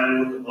on high and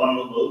look upon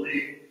the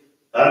lowly,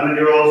 and with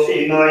your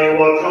all-seeing eye you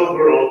watch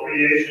over all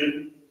creation.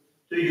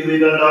 To you we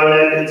bend our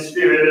neck in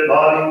spirit and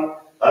body,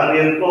 and we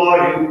implore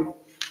you,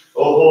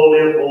 O Holy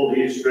of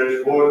Holies, stretch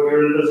forth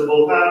your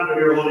invisible hand from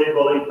your holy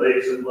dwelling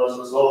place and bless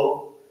us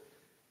all.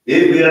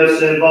 If we have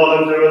sinned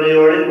voluntarily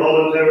or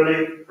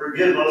involuntarily,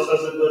 forgive us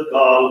as a good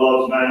God who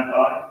loves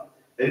mankind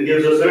and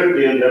gives us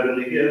earthly and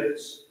heavenly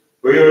gifts.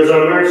 For yours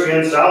are mercy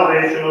and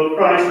salvation, O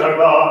Christ our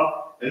God,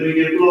 and we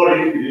give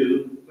glory to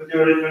you with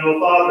your eternal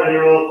Father and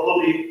your all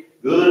holy,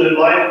 good and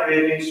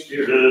life-creating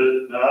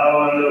Spirit,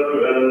 now and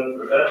ever and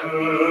forever.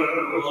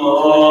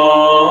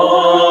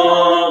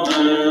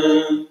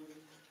 Amen.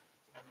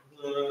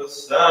 The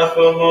staff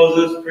of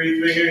Moses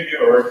prefigured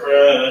your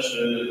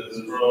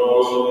precious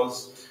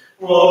cross.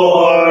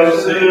 Our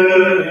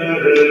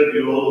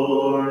Savior,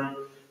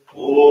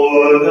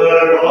 for the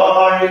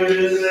rise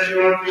of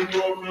your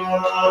people from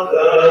the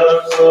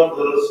depths of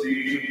the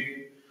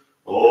sea,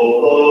 O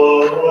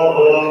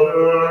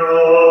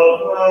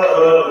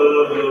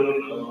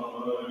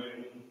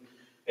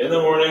In the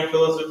morning,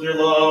 fill us with your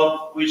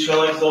love. We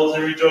shall exult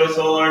and rejoice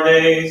all our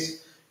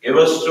days. Give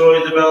us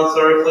joy to balance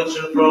our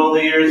affliction for all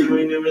the years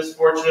we knew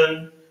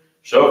misfortune.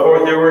 Show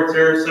forth your work to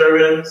your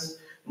servants.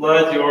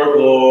 Let your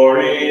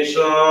glory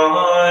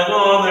shine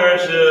on their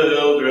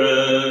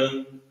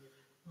children.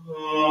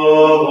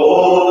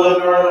 Oh, the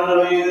garden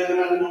of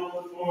Eden,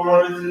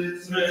 forth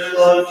its midst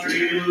of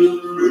trees,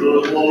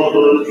 fruit of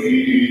was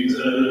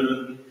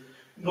eaten.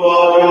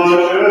 God,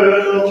 your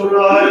church of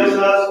Christ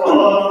has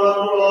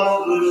gone across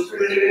the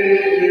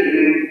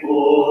stream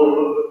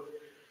forth.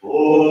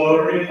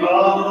 Pouring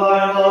out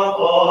thy love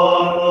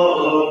on the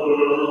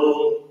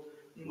world,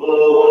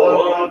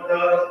 Lord,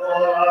 death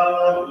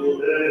will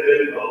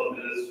take of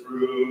his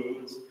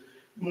fruit.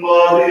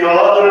 But the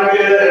other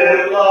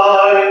gave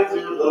life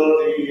to the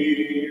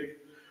thief,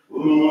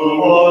 who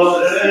was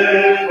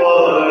saved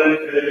by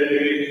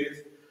faith.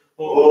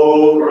 O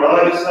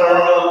Christ,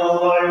 thou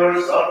by your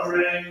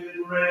suffering did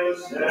bring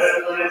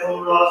steadily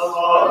for us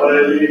by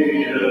the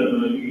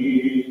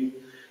enemy.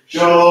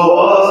 Show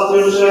us to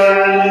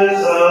share his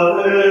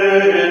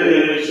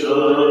salvation,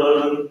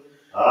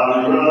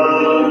 and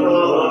grant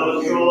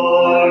us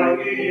your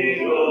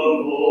kingdom,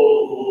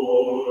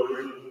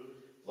 Lord.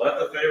 Let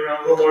the favor of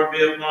the Lord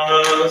be upon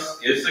us.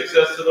 Give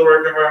success to the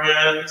work of our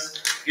hands.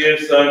 Give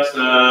success to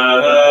the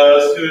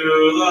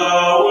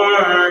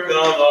work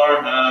of our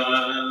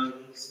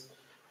hands.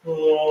 O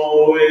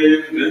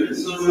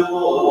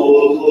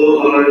invincible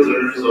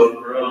martyrs of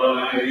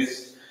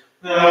Christ,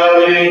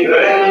 having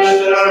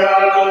banished their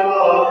the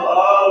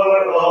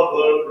power of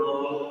the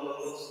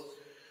cross,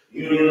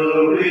 you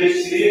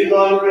receive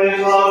the grace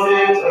of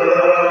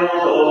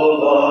eternal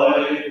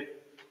life,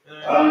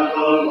 and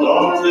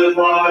undaunted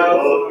by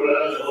the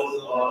precious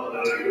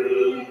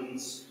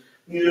utterance,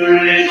 you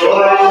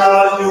rejoice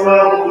as you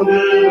are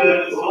wounded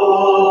with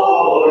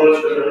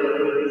tortures,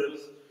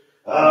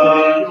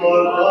 and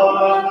your love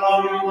has now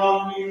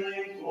become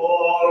healing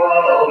for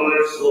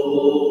our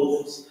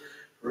souls.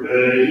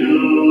 Pray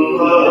you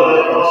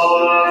let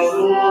our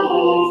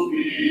souls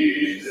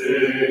be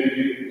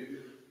saved.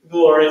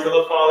 Glory to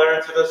the Father,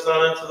 and to the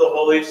Son, and to the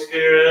Holy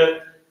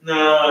Spirit,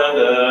 now and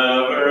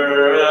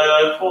ever,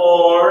 and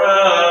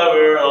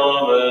forever.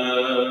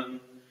 Amen.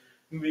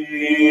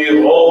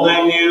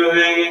 Beholding you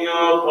hanging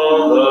upon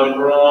the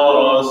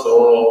cross, O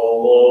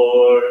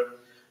Lord,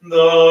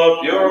 the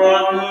pure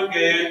one who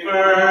gave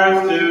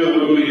birth to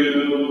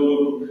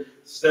you,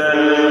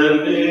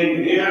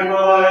 standing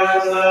nearby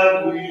as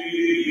that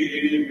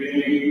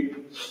weeping.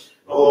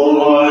 O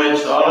my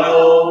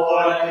child,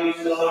 why do you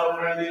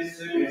suffer these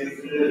things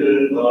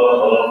in the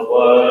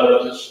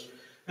flesh,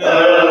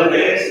 and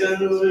hasten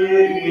to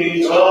make me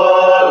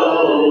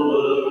childless?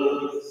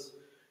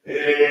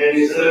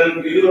 Hasten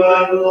you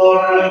and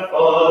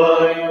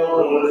glorify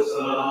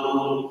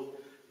yourself,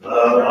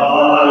 that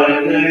I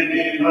may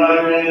be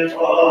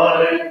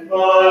magnified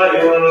by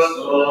your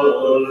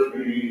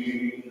suffering.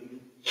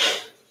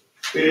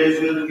 It is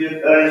good to give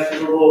thanks to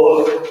the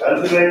Lord, and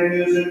to make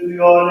music to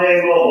your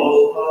name, O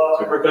Most High.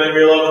 To proclaim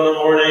your love in the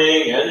morning,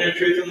 and your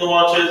truth in the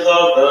watches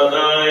of the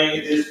night.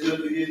 It is good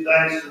to give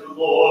thanks to the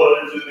Lord,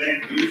 and to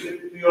make music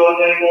to your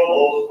name, O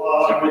Most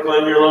High. To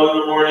proclaim your love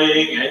in the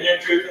morning, and your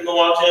truth in the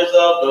watches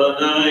of the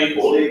night.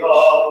 Holy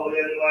God, holy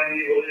and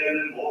mighty, holy and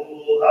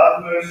immortal,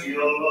 have mercy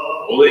on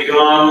us. Holy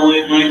God, holy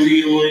and mighty,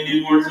 holy and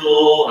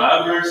immortal,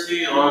 have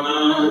mercy on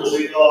us.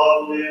 Holy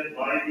God, holy and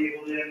mighty,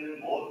 holy and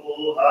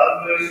immortal,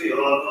 have mercy on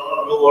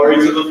us. Glory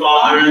to the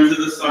Father, and to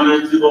the Son,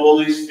 and to the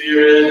Holy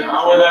Spirit,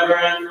 now and ever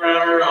and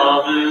forever.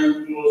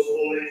 Amen. Most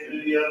holy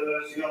Trinity, have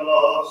mercy on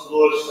us.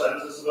 Lord,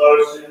 cleanse us of our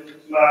sins.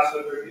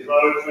 Master, forgive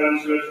our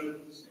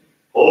transgressions.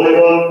 Holy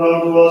One,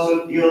 come to us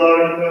and heal our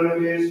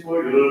infirmities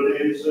for your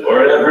name's sake.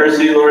 Lord, have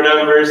mercy. Lord,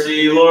 have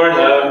mercy. Lord,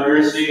 have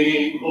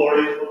mercy.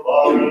 Glory to the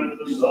Father, and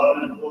to the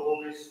Son, and to the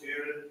Holy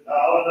Spirit,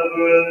 now and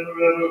ever and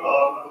forever.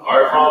 Amen.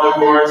 Our Father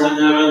who art in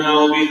heaven,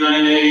 hallowed be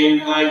thy name.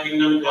 Thy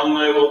kingdom come,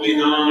 thy will be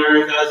done on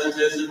earth as it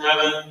is in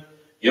heaven.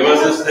 Give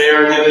us this day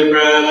our daily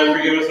bread, and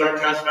forgive us our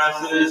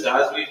trespasses,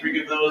 as we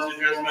forgive those who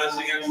trespass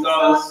against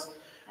us.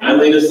 And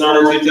lead us not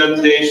into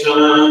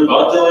temptation,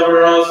 but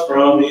deliver us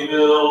from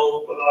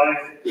evil. For thine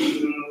is the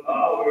kingdom, the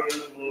power, and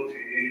the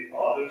glory,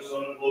 Father,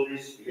 Son, and Holy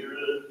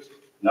Spirit,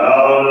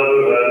 now and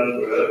ever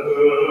and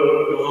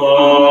forever.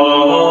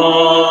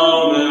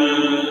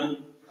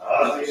 Amen.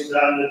 As we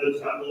stand in the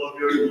temple of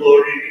your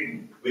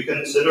glory, we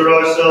consider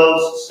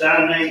ourselves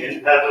standing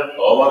in heaven.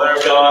 O Mother of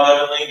God,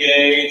 heavenly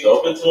gate,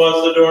 open to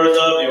us the doors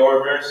of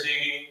your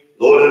mercy.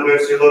 Lord have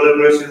mercy, Lord have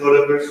mercy, Lord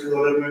have mercy,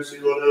 Lord have mercy,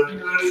 Lord have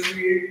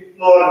mercy.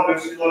 Lord have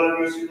mercy, Lord have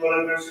mercy, Lord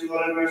have mercy,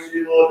 Lord have mercy,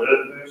 Lord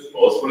have mercy.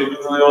 Господи,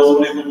 помилуй,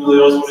 Господи, помилуй,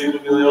 Господи,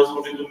 помилуй,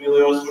 Господи,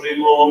 помилуй, Господи,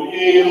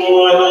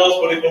 помилуй,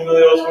 Господи,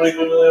 помилуй, Господи,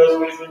 помилуй,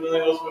 Господи, помилуй,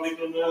 Господи,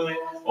 помилуй,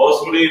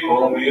 Господи,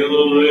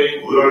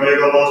 помилуй.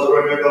 Урамега мас,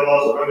 урамега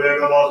мас,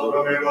 урамега мас,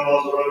 урамега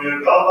мас,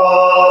 урамега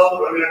мас,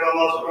 урамега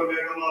мас,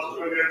 урамега мас,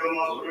 урамега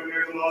мас,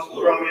 урамега мас,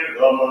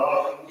 урамега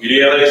мас.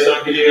 Kyrie eleison,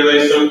 Kyrie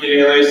eleison,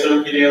 Kyrie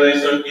eleison, Kyrie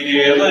eleison,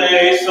 Kyrie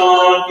eleison,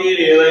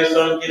 Kyrie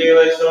eleison, Kyrie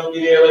eleison,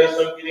 Kyrie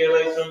eleison, Kyrie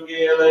eleison,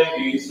 Kyrie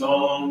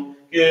eleison.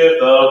 Give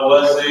the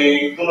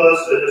blessing.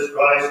 Blessed is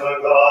Christ our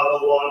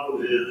God, the one who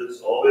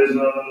is, always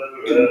now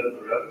and ever and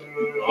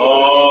forever.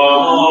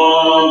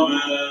 Amen.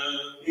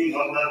 King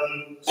of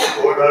heaven,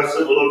 support our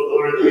civil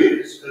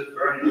authorities,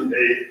 confirm the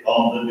faith,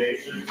 calm the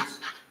nations,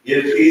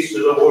 give peace to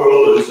the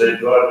world, and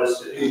safeguard the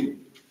city.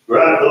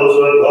 Grant those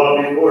who have gone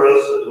before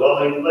us a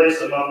dwelling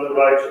place among the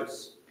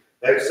righteous.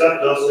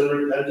 Accept us in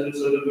repentance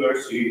and in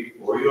mercy,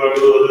 for you are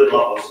good and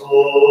love us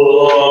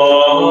all.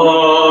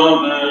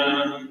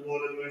 Amen.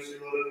 Lord have mercy,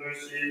 Lord have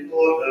mercy,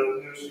 Lord have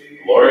mercy.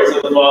 Glory to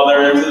the Father,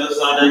 and to the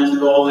Son, and to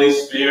the Holy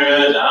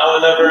Spirit, now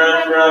and ever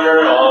and forever.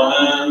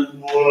 Amen.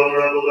 More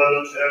honorable than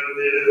the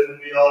charioteers, and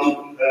beyond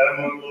compare,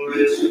 more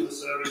glorious than the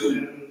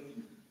seraphim,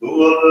 who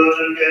a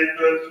virgin gave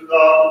birth to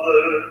God the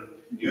Word.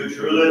 You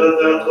truly the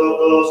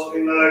Theotokos be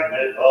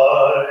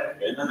magnified.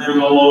 In the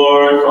name of the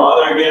Lord,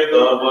 Father, give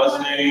the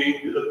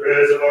blessing. To the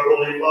prayers of our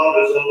holy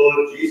fathers, O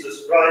Lord Jesus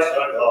Christ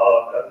our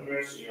God, have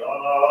mercy on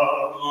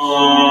us.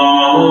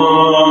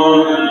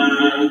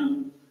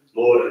 Amen.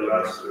 Lord and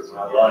Master of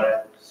my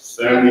life,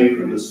 spare me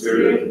from the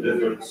spirit of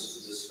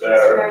indifference,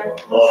 despair,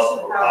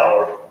 lust, or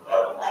power,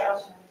 or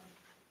idols.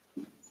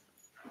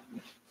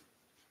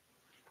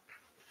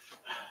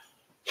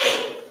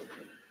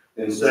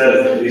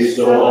 Instead,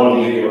 bestow on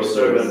me, your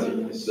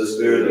servant, the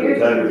spirit of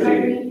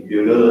integrity,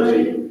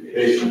 humility,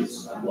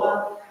 patience, and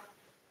love.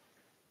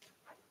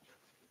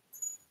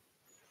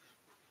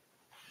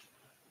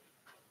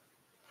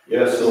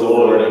 Yes, O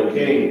Lord and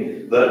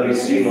King, let me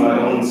see my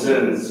own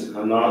sins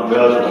and not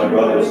judge my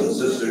brothers and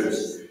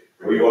sisters,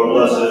 for you are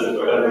blessed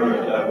forever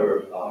and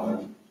ever.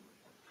 Amen.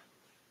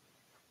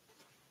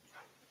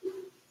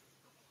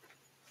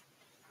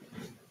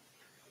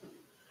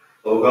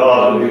 O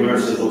God, be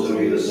merciful to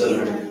me, the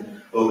sinner.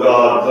 O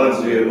God,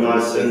 cleanse me of my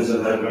sins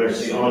and have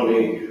mercy on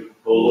me.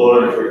 O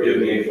Lord, forgive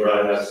me, for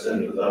I have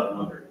sinned without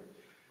number.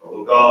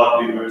 O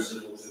God, be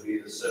merciful to me,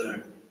 the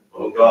sinner.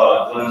 O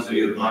God, cleanse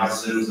me of my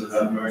sins and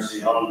have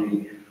mercy on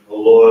me. O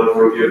Lord,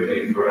 forgive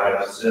me, for I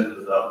have sinned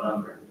without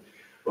number.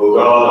 O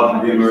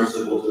God, be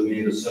merciful to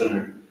me, the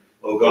sinner.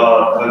 O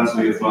God, cleanse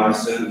me of my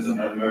sins and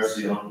have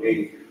mercy on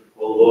me.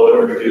 O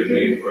Lord, forgive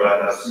me, for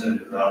I have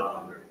sinned without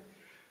number.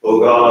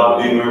 O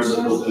God, be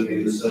merciful to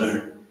me, the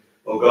sinner.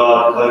 O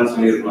God, cleanse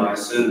me of my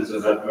sins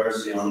and have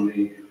mercy on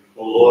me.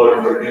 O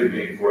Lord, forgive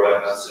me, for I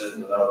have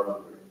sinned without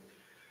number.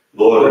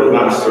 Lord and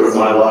Master of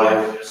my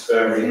life,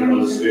 spare me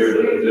from the spirit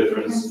of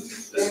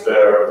indifference,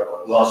 despair,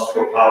 lust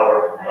for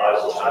power, and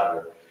idle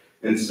chatter.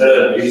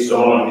 Instead,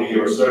 bestow on me,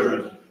 your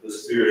servant, the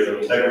spirit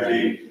of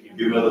integrity,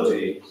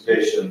 humility,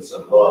 patience,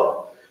 and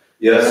love.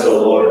 Yes,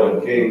 O Lord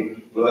and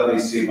King, let me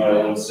see my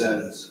own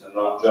sins and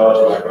not judge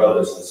my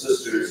brothers and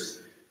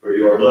sisters, for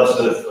you are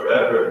blessed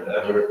forever and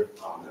ever.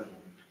 Amen.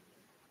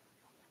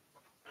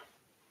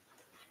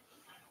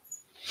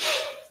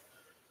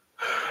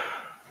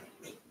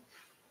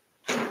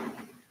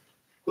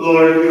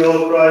 Glory to you,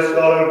 O Christ,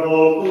 God our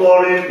hope.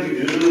 Glory to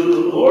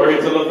you. Glory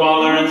to the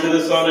Father, and to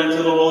the Son, and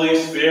to the Holy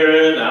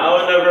Spirit, now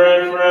and ever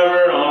and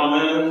forever.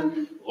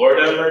 Amen. Lord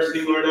have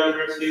mercy, Lord have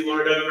mercy,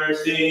 Lord have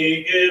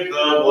mercy. Give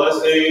the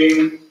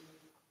blessing.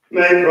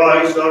 May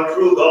Christ, our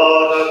true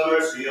God, have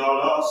mercy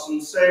on us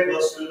and save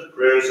us through the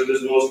prayers of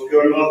his most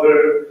pure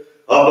mother,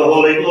 of the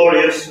holy,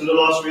 glorious, and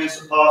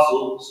illustrious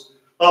apostles,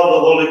 of the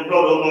holy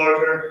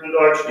proto-martyr and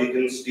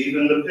archdeacon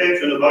Stephen, the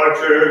patron of our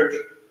church,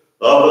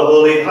 of the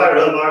holy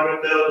Hiram,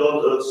 Martyr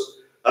Theodotus,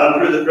 and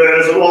through the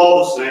prayers of all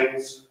the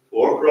saints,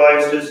 for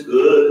Christ is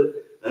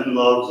good and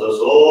loves us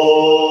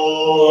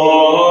all.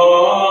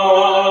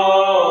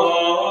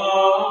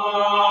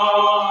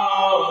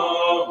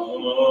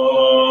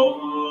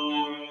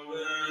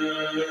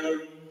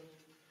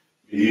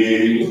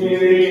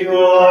 Be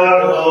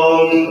our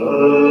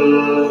comfort.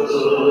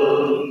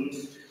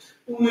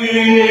 We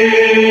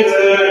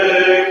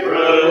take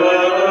refuge.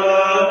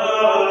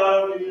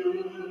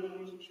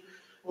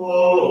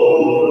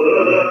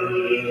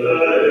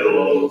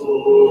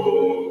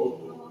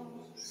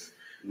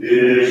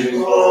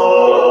 Despise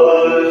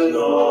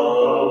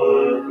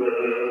our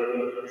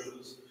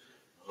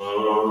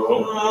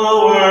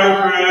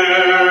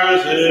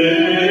prayers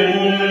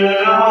in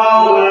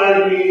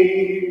our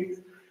need,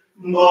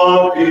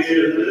 but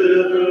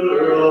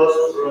deliver us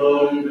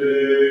from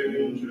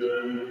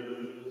dangers.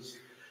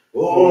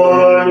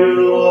 For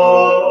you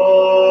are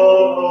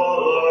our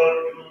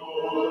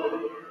Lord,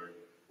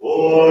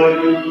 for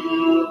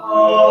you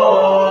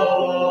are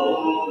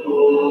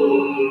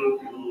Lord,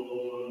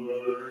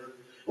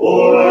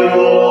 for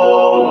you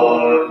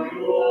are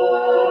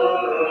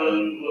pure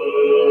and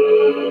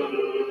blessed.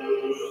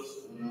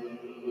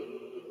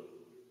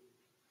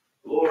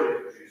 Glory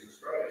to Jesus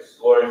Christ.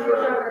 Glory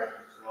forever.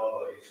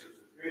 Slava Jesus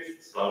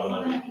Christ. Slava.